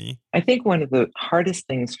tricky to me. I think one of the hardest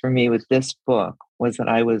things for me with this book was that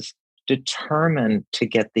I was determined to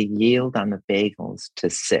get the yield on the bagels to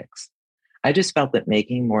 6. I just felt that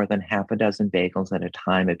making more than half a dozen bagels at a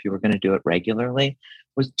time, if you were going to do it regularly,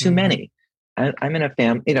 was too many. I'm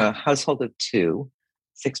in a household of 2.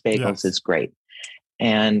 6 bagels is great.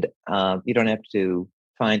 And you don't have to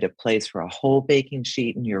find a place for a whole baking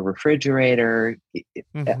sheet in your refrigerator,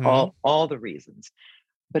 all the reasons.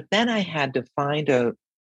 But then I had to find a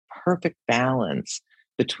perfect balance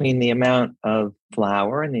between the amount of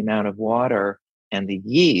flour and the amount of water and the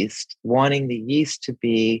yeast, wanting the yeast to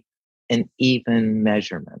be an even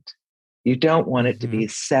measurement. You don't want it to be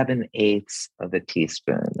 7/8 of a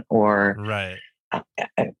teaspoon or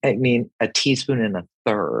I mean, a teaspoon and a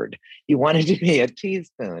third. You want it to be a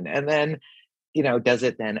teaspoon. And then, does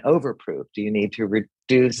it then overproof? Do you need to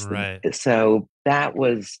reduce? So that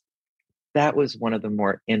was one of the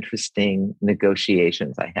more interesting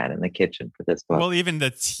negotiations I had in the kitchen for this book. Well, even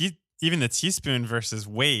the teaspoon versus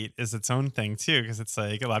weight is its own thing too, because it's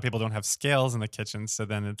like a lot of people don't have scales in the kitchen. So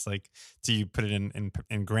then it's like, do you put it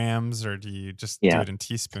in grams or do you just do it in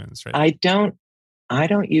teaspoons? Right? I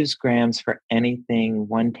don't use grams for anything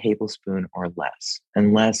 1 tablespoon or less,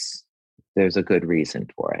 unless there's a good reason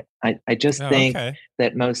for it. I just think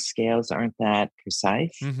that most scales aren't that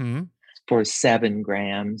precise for 7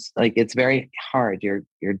 grams. Like it's very hard. You're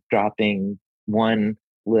dropping 1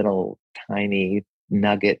 little tiny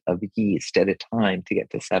nugget of yeast at a time to get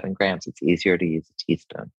to 7 grams. It's easier to use a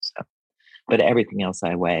teaspoon. So, but everything else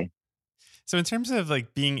I weigh. So in terms of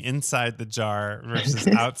like being inside the jar versus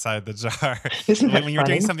outside the jar, Isn't that when you're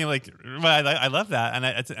funny? doing something like, well, I love that. And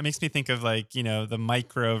it makes me think of like, you know, the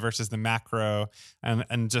micro versus the macro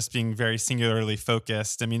and just being very singularly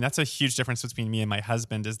focused. I mean, that's a huge difference between me and my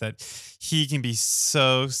husband is that he can be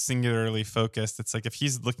so singularly focused. It's like if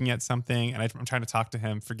he's looking at something and I'm trying to talk to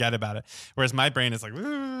him, forget about it. Whereas my brain is like,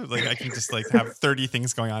 "Ooh," like I can just like have 30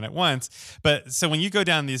 things going on at once. But so when you go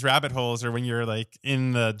down these rabbit holes or when you're like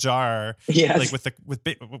in the jar, Yes. like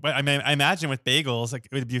I imagine with bagels, like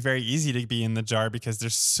it would be very easy to be in the jar because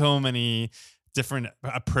there's so many different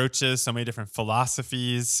approaches, so many different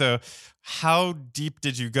philosophies. So how deep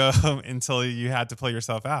did you go until you had to pull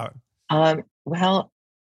yourself out? Well,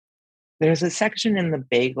 there's a section in the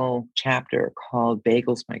bagel chapter called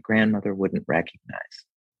Bagels My Grandmother Wouldn't Recognize.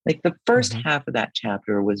 Like the first Mhm. half of that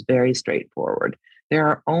chapter was very straightforward. There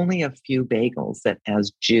are only a few bagels that,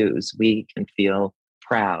 as Jews, we can feel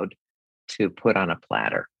proud to put on a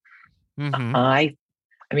platter. Mm-hmm. I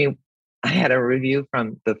mean, I had a review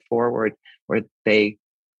from the forward where they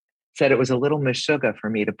said it was a little meshuggah for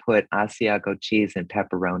me to put Asiago cheese and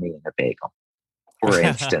pepperoni in a bagel, for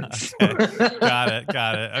instance. Okay. Got it.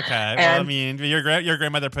 Okay. Well, I And- mean, your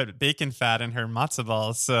grandmother put bacon fat in her matzo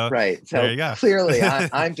balls, so Right. there So you go. clearly,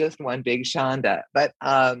 I'm just one big Shonda. But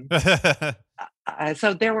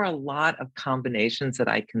so there were a lot of combinations that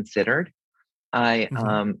I considered.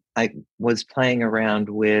 Mhm. I was playing around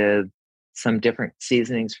with some different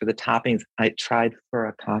seasonings for the toppings. I tried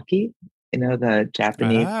furikake, the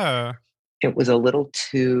Japanese. Oh. It was a little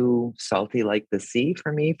too salty, like the sea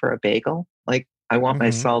for me for a bagel. Like I want my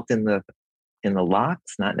Mhm. salt in the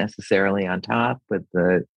lox, not necessarily on top with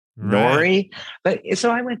the Right. nori. But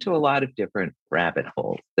so I went to a lot of different rabbit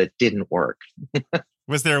holes that didn't work.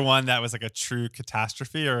 Was there one that was like a true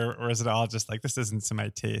catastrophe, or is it all just like this isn't to my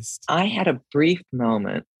taste? I had a brief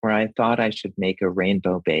moment where I thought I should make a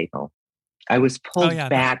rainbow bagel. I was Oh pulled yeah,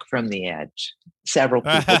 back from the edge. Several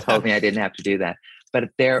people told me I didn't have to do that, but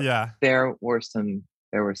yeah. there were some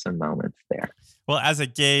moments there. Well, as a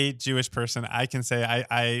gay Jewish person, I can say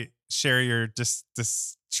I share your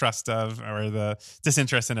distrust of or the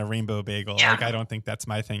disinterest in a rainbow bagel. Yeah. Like I don't think that's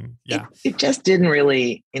my thing. Yeah. It just didn't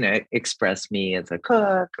really, express me as a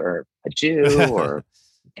cook or a Jew or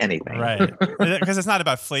anything. Right. Because it's not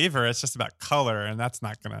about flavor, it's just about color, and that's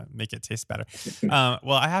not going to make it taste better.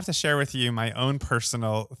 Well, I have to share with you my own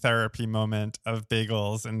personal therapy moment of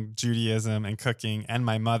bagels and Judaism and cooking and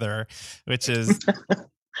my mother, which is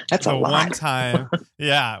That's the a lot. one time.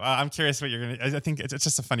 Yeah. I'm curious what you're going to, I think it's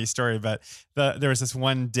just a funny story, but there was this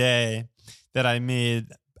one day that I made,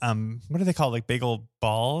 what do they call it? Like bagel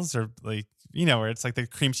balls or like, where it's like the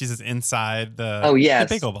cream cheese is inside the, Oh, yes.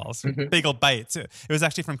 the bagel balls, Mhm. bagel bites. It was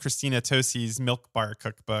actually from Christina Tosi's Milk Bar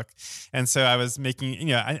cookbook. And so I was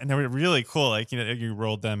making, and they were really cool. Like, you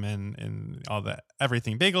rolled them in all the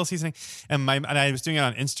everything bagel seasoning. And I was doing it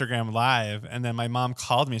on Instagram Live. And then my mom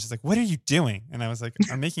called me. She's like, "What are you doing?" And I was like,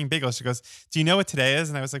 "I'm making bagels." She goes, "Do you know what today is?"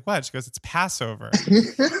 And I was like, "What?" She goes, "It's Passover."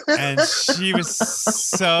 And she was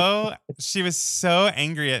so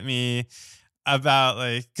angry at me about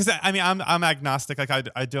like, because I mean I'm agnostic, like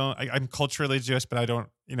I'm culturally Jewish, but I don't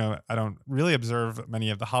really observe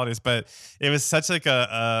many of the holidays. But it was such like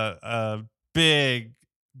a big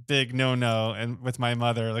no and with my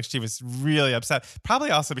mother, like she was really upset,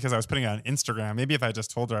 probably also because I was putting it on Instagram. Maybe if I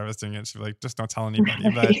just told her I was doing it, she'd be like, "Just don't tell anybody."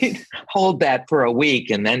 Right. Hold that for a week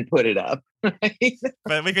and then put it up. Right?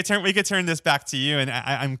 But we could turn this back to you, and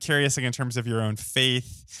I'm curious, like in terms of your own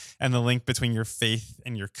faith and the link between your faith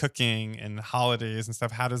and your cooking and the holidays and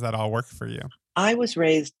stuff. How does that all work for you? I was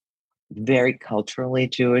raised very culturally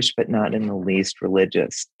Jewish, but not in the least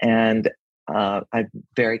religious, and I'm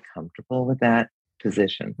very comfortable with that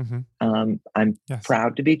position. Mm-hmm. I'm Yes.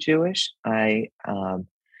 proud to be Jewish. I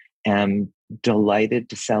am delighted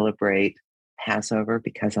to celebrate Passover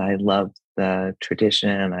because I love the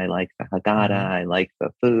tradition. I like the Haggadah. Mhm. I like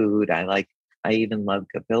the food. I even love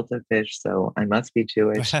gefilte fish, so I must be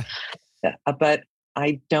Jewish. But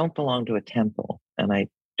I don't belong to a temple, and I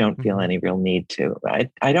don't feel Mhm. any real need to.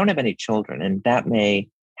 I don't have any children, and that may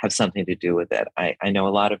have something to do with it. I know a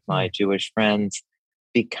lot of my Jewish friends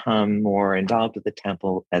become more involved with the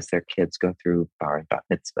temple as their kids go through bar and bat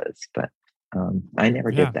mitzvahs, but I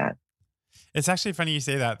never Yeah. did that. It's actually funny you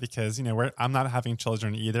say that because I'm not having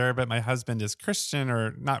children either, but my husband is Christian,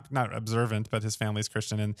 or not observant, but his family's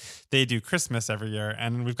Christian, and they do Christmas every year.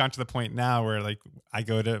 And we've gotten to the point now where like I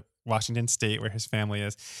go to Washington State, where his family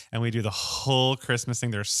is, and we do the whole Christmas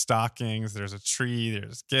thing. There's stockings, there's a tree,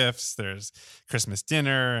 there's gifts, there's Christmas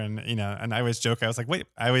dinner, and and I always joke. I was like, wait,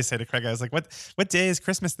 I always say to Craig, I was like, what day is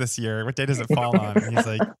Christmas this year? What day does it fall on? And he's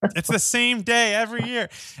like, it's the same day every year.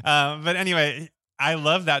 But anyway, I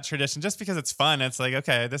love that tradition just because it's fun. It's like,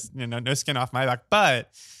 okay, this, no skin off my back.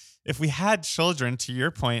 But if we had children, to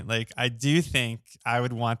your point, like, I do think I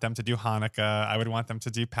would want them to do Hanukkah. I would want them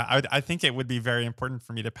to do, I think it would be very important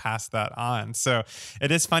for me to pass that on. So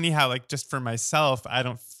it is funny how, like, just for myself, I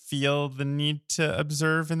don't feel the need to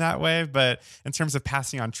observe in that way. But in terms of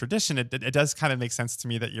passing on tradition, it does kind of make sense to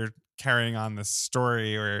me that you're carrying on this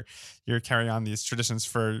story, or you're carrying on these traditions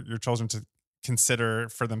for your children to consider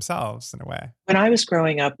for themselves in a way. When I was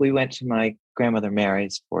growing up, we went to my grandmother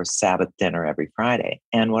Mary's for Sabbath dinner every Friday.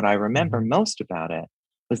 And what I remember most about it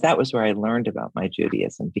was that was where I learned about my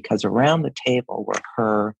Judaism, because around the table were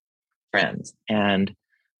her friends, and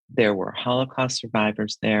there were Holocaust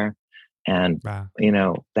survivors there. And, Wow.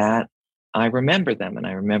 That I remember them, and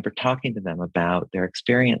I remember talking to them about their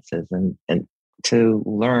experiences, and to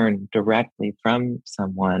learn directly from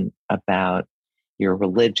someone about your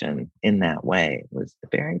religion in that way was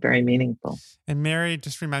very, very meaningful. And Mary,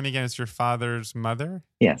 just remind me again, is your father's mother?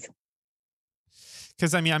 Yes.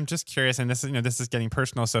 Because I'm just curious, and this is getting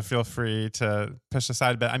personal, so feel free to push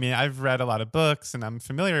aside. But I've read a lot of books, and I'm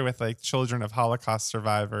familiar with, like, children of Holocaust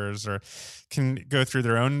survivors, or can go through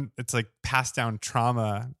their own, it's like passed down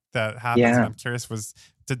trauma that happens. Yeah. And I'm curious,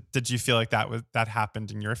 did you feel like that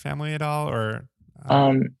happened in your family at all, or?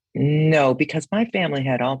 No, because my family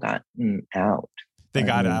had all gotten out. They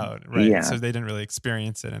got out, right? Yeah. So they didn't really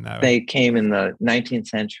experience it in that way. They came in the 19th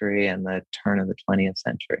century and the turn of the 20th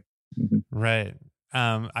century. Mm-hmm. Right.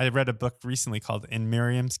 I read a book recently called In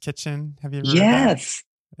Miriam's Kitchen. Have you ever read that? Yes.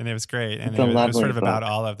 And it was great. And It's a it was lovely sort of book. about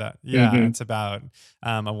all of that. Yeah. Mhm. It's about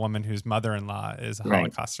a woman whose mother-in-law is a Right.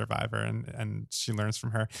 Holocaust survivor, and she learns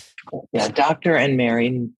from her. Yeah, Dr.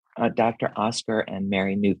 Oscar and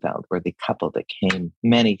Mary Neufeld were the couple that came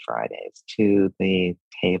many Fridays to the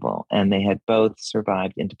table, and they had both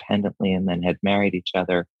survived independently and then had married each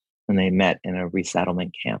other, and they met in a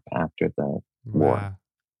resettlement camp after the war. Wow.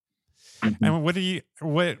 Mhm. And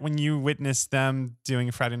when you witnessed them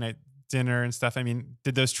doing Friday night dinner and stuff,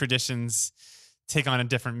 did those traditions take on a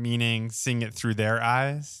different meaning, seeing it through their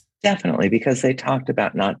eyes? Definitely, because they talked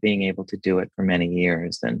about not being able to do it for many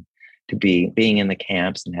years, and to being in the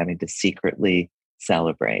camps and having to secretly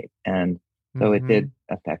celebrate. And so it did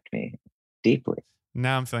affect me deeply.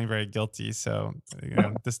 Now I'm feeling very guilty. So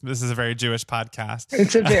this is a very Jewish podcast.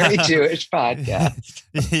 It's a very Jewish podcast.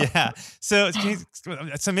 Yeah.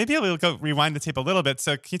 So maybe we'll go rewind the tape a little bit.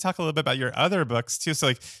 So can you talk a little bit about your other books too? So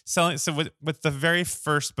like selling. So with the very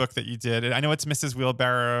first book that you did, I know it's Mrs.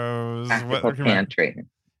 Wheelbarrow's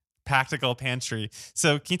Practical Pantry.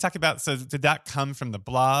 So can you talk about? So did that come from the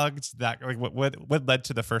blog? Did that, like, what led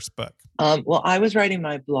to the first book? Well, I was writing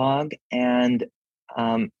my blog, and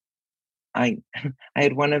I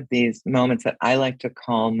had one of these moments that I like to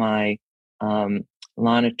call my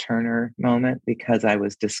Lana Turner moment, because I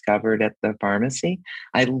was discovered at the pharmacy.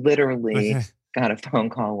 I literally got a phone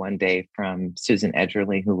call one day from Susan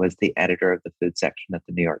Edgerly, who was the editor of the food section at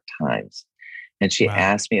the New York Times. And she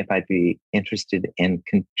asked me if I'd be interested in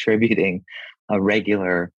contributing a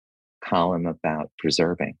regular column about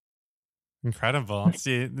preserving. Incredible.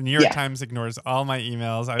 See, the New York Times ignores all my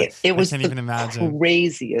emails. It was can't even imagine.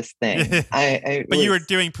 Craziest thing. You were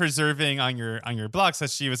doing preserving on your blog, so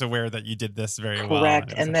she was aware that you did this very well.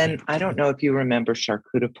 Correct. And then I don't know if you remember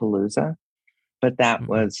Charcuterie-Palooza, but that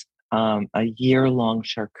was a year-long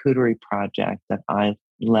charcuterie project that I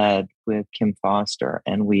led with Kim Foster,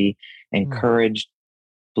 and we encouraged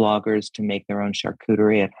bloggers to make their own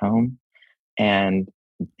charcuterie at home, and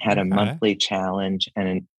had a monthly challenge.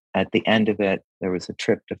 And at the end of it, there was a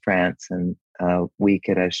trip to France, and a week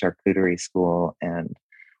at a charcuterie school, and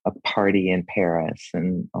a party in Paris,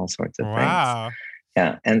 and all sorts of things.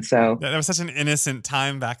 Yeah. And so that was such an innocent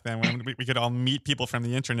time back then, when we could all meet people from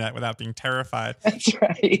the internet without being terrified. That's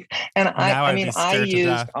right. And I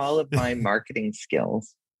used all of my marketing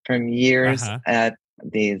skills from years at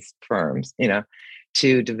these firms,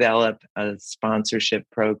 to develop a sponsorship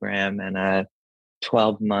program and a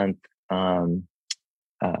 12-month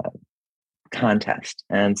contest.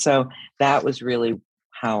 And so that was really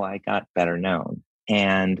how I got better known.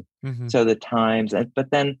 And so the Times, but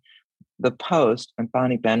then the Post, and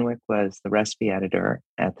Bonnie Benwick was the recipe editor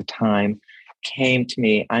at the time, came to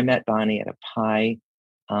me. I met Bonnie at a pie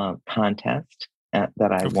contest that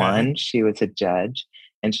I won. She was a judge.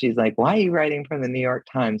 And she's like, why are you writing for the New York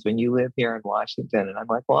Times when you live here in Washington? And I'm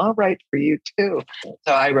like, well, I'll write for you too.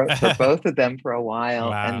 So I wrote for both of them for a while,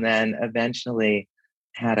 Wow. and then eventually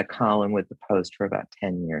had a column with the Post for about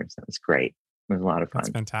 10 years. That was great. It was a lot of fun.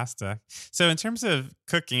 That's fantastic. So in terms of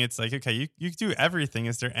cooking, it's like, okay, you do everything.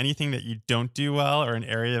 Is there anything that you don't do well, or an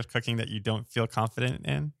area of cooking that you don't feel confident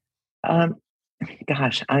in?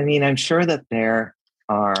 Gosh, I mean, I'm sure that there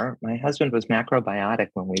are. My husband was macrobiotic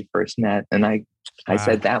when we first met, and I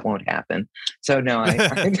said that won't happen. So no,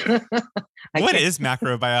 What is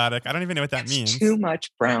macrobiotic? I don't even know what that means. Too much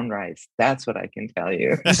brown rice. That's what I can tell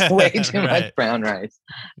you. It's way too much brown rice.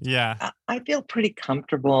 Yeah. I feel pretty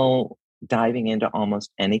comfortable diving into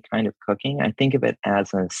almost any kind of cooking. I think of it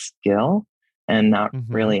as a skill and not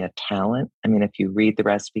really a talent. I mean, if you read the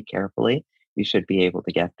recipe carefully, you should be able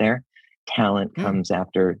to get there. Talent comes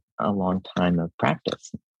after a long time of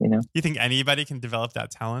practice, you know? You think anybody can develop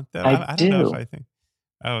that talent though? I don't know do. if I think.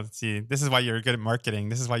 Oh, see, this is why you're good at marketing.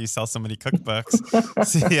 This is why you sell so many cookbooks.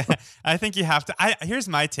 So, yeah, I think you have to. Here's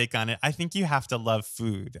my take on it. I think you have to love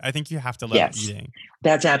food. I think you have to love eating.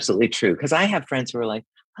 That's absolutely true. Because I have friends who are like,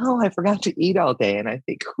 oh, I forgot to eat all day. And I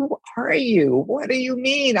think, who are you? What do you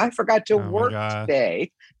mean? I forgot to work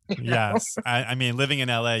today. Yes. I mean, living in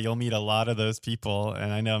LA, you'll meet a lot of those people.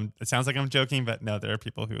 And I know it sounds like I'm joking, but no, there are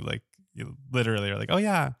people who like, you literally are like, oh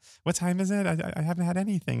yeah, what time is it? I haven't had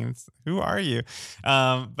anything. Who are you?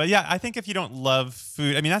 But yeah, I think if you don't love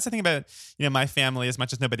food, I mean, that's the thing about, my family, as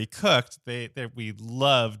much as nobody cooked, we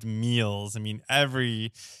loved meals. I mean,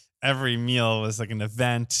 every meal was like an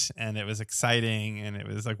event, and it was exciting, and it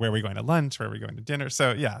was like, where are we going to lunch? Where are we going to dinner?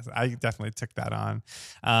 So yeah, I definitely took that on.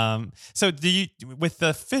 So with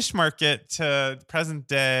the fish market to present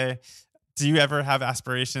day, do you ever have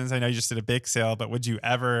aspirations? I know you just did a bake sale, but would you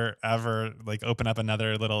ever like open up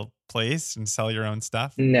another little place and sell your own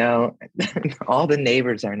stuff? No, all the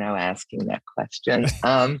neighbors are now asking that question.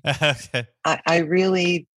 Okay. I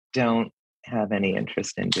really don't have any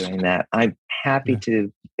interest in doing that. I'm happy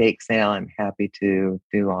to bake sale. I'm happy to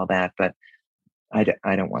do all that, but I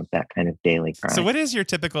don't want that kind of daily grind. So what is your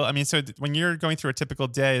typical, so when you're going through a typical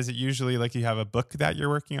day, is it usually like you have a book that you're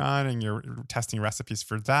working on and you're testing recipes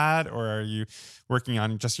for that? Or are you working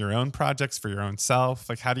on just your own projects for your own self?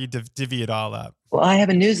 Like, how do you divvy it all up? Well, I have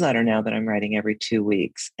a newsletter now that I'm writing every 2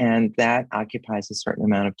 weeks, and that occupies a certain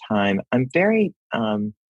amount of time. I'm very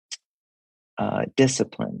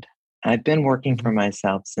disciplined. I've been working for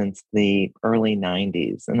myself since the early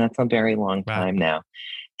 90s, and that's a very long time now.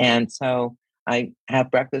 And so I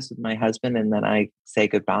have breakfast with my husband, and then I say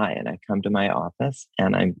goodbye, and I come to my office,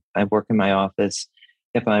 and I work in my office.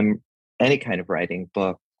 If I'm any kind of writing,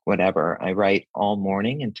 book, whatever, I write all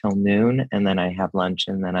morning until noon, and then I have lunch,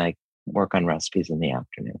 and then I work on recipes in the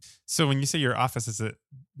afternoon. So when you say your office, is it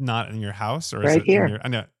not in your house, or is right it here? In your, I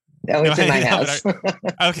know. No, it's in my house.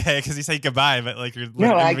 Okay, because you say goodbye, but like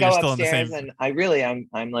I go still upstairs, in the same. and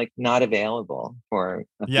I'm like not available for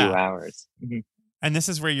a few hours. Mm-hmm. And this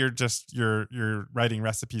is where you're writing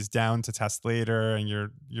recipes down to test later, and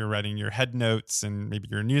you're writing your head notes and maybe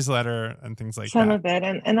your newsletter and things like that. Some of it,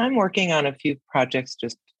 and I'm working on a few projects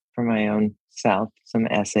just for my own self, some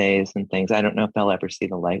essays and things. I don't know if they'll ever see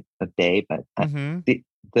the light of day, but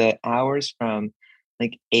the hours from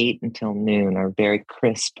like 8 until noon are very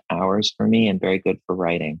crisp hours for me and very good for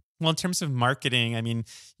writing. Well, in terms of marketing, I mean,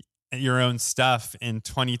 your own stuff in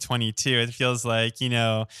 2022, it feels like,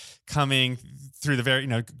 coming through the very,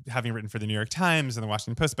 having written for the New York Times and the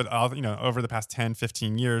Washington Post, but all, over the past 10,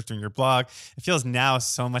 15 years doing your blog, it feels now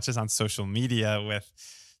so much is on social media with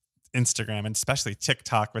Instagram and especially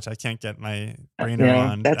TikTok, which I can't get my brain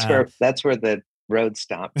around. That's where the road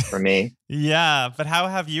stopped for me. Yeah. But how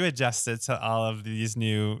have you adjusted to all of these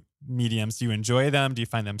new mediums? Do you enjoy them? Do you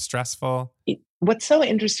find them stressful? What's so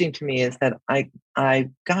interesting to me is that I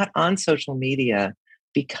got on social media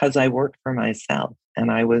because I worked for myself,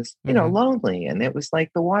 and I was, lonely, and it was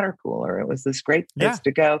like the water cooler. It was this great place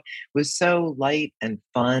to go. It was so light and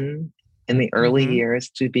fun in the early years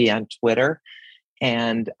to be on Twitter.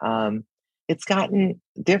 And it's gotten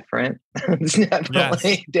different. It's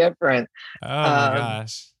definitely different. Oh my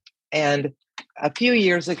gosh. And a few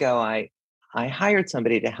years ago, I hired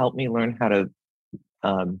somebody to help me learn how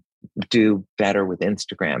to do better with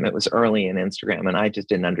Instagram. It was early in Instagram, and I just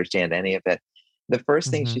didn't understand any of it. The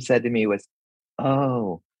first thing she said to me was,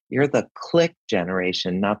 "Oh, you're the click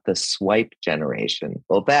generation, not the swipe generation."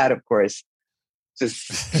 Well, that, of course, just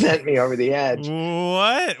sent me over the edge.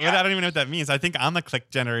 What? Yeah. I don't even know what that means. I think I'm a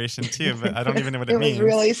click generation too, but I don't even know what it means. It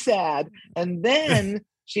was really sad. And then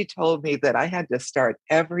she told me that I had to start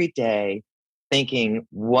every day thinking,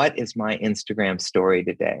 what is my Instagram story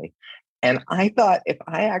today? And I thought, if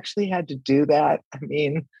I actually had to do that, I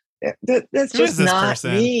mean, that's Who just is this not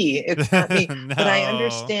person? me. It's not me. No. But I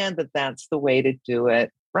understand that that's the way to do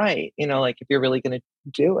it. Right. Like if you're really going to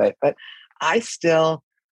do it. But I still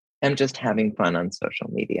am just having fun on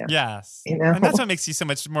social media. Yes. And that's what makes you so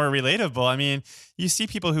much more relatable. I mean, you see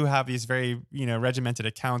people who have these very, regimented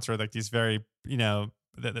accounts, or like these very, not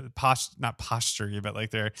postury, but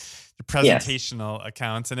like they're presentational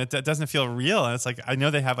accounts, and it doesn't feel real. And it's like, I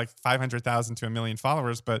know they have like 500,000 to 1 million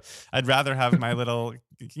followers, but I'd rather have my little,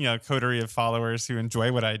 coterie of followers who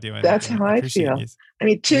enjoy what I do. And that's how I feel. These. I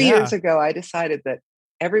mean, 2 years ago, I decided that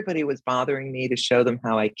everybody was bothering me to show them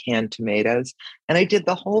how I can tomatoes. And I did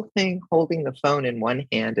the whole thing holding the phone in one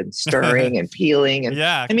hand and stirring and peeling. And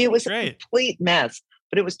yeah, I mean, it was great. a complete mess,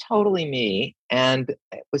 but it was totally me, and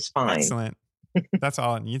it was fine. Excellent. That's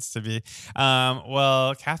all it needs to be.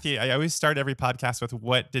 Well, Kathy, I always start every podcast with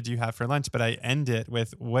what did you have for lunch, but I end it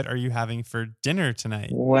with what are you having for dinner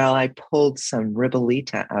tonight? Well, I pulled some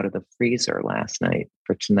ribollita out of the freezer last night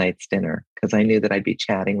for tonight's dinner because I knew that I'd be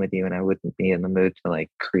chatting with you and I wouldn't be in the mood to like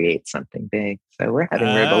create something big. So we're having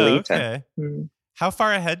ribollita. Okay. How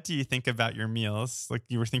far ahead do you think about your meals? Like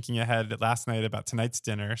you were thinking ahead last night about tonight's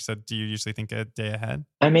dinner. So do you usually think a day ahead?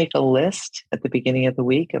 I make a list at the beginning of the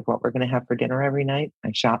week of what we're going to have for dinner every night.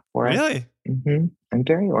 I shop for it. Really? Mm-hmm. I'm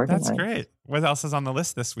very organized. That's great. What else is on the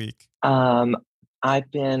list this week?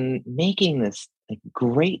 I've been making this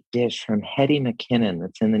great dish from Hetty McKinnon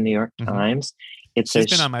that's in the New York Times. She's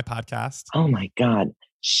been on my podcast. Oh my God.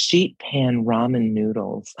 Sheet pan ramen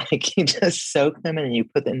noodles. Like you just soak them and then you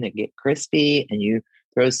put them to get crispy, and you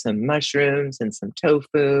throw some mushrooms and some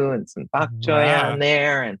tofu and some bok choy on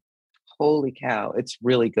there, and holy cow, it's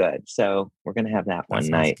really good. So we're going to have that one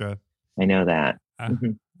night. Good. I know that.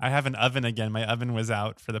 I have an oven again. My oven was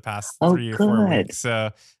out for the past 3 or 4 weeks.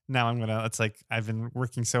 So now I've been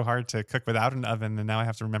working so hard to cook without an oven, and now I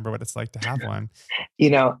have to remember what it's like to have one.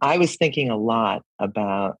 I was thinking a lot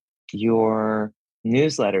about your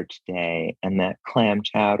newsletter today and that clam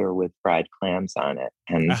chowder with fried clams on it.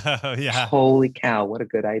 And holy cow, what a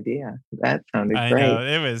good idea. That sounded great. I know,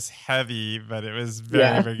 it was heavy, but it was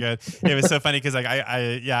very, very good. It was so funny because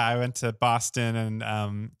I went to Boston,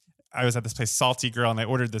 and I was at this place, Salty Girl, and I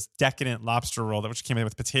ordered this decadent lobster roll which came in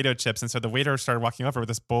with potato chips. And so the waiter started walking over with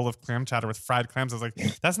this bowl of clam chowder with fried clams. I was like,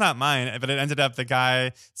 that's not mine. But it ended up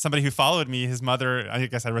somebody who followed me, his mother, I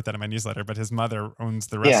guess I wrote that in my newsletter, but his mother owns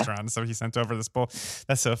the restaurant. So he sent over this bowl.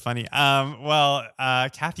 That's so funny.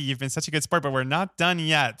 Kathy, you've been such a good sport, but we're not done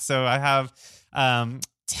yet. So I have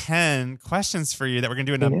 10 questions for you that we're going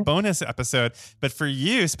to do in a bonus episode. But for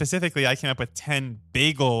you specifically, I came up with 10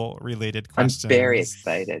 bagel related questions. I'm very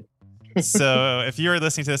excited. So if you're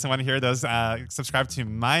listening to this and want to hear those, subscribe to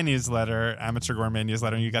my newsletter, Amateur Gourmet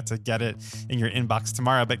Newsletter, and you got to get it in your inbox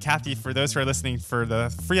tomorrow. But Kathy, for those who are listening for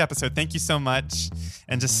the free episode, thank you so much,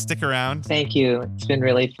 and just stick around. Thank you. It's been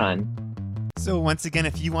really fun. So once again,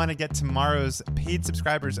 if you want to get tomorrow's paid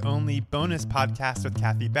subscribers only bonus podcast with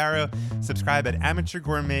Kathy Barrow, subscribe at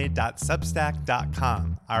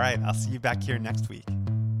amateurgourmet.substack.com. All right, I'll see you back here next week.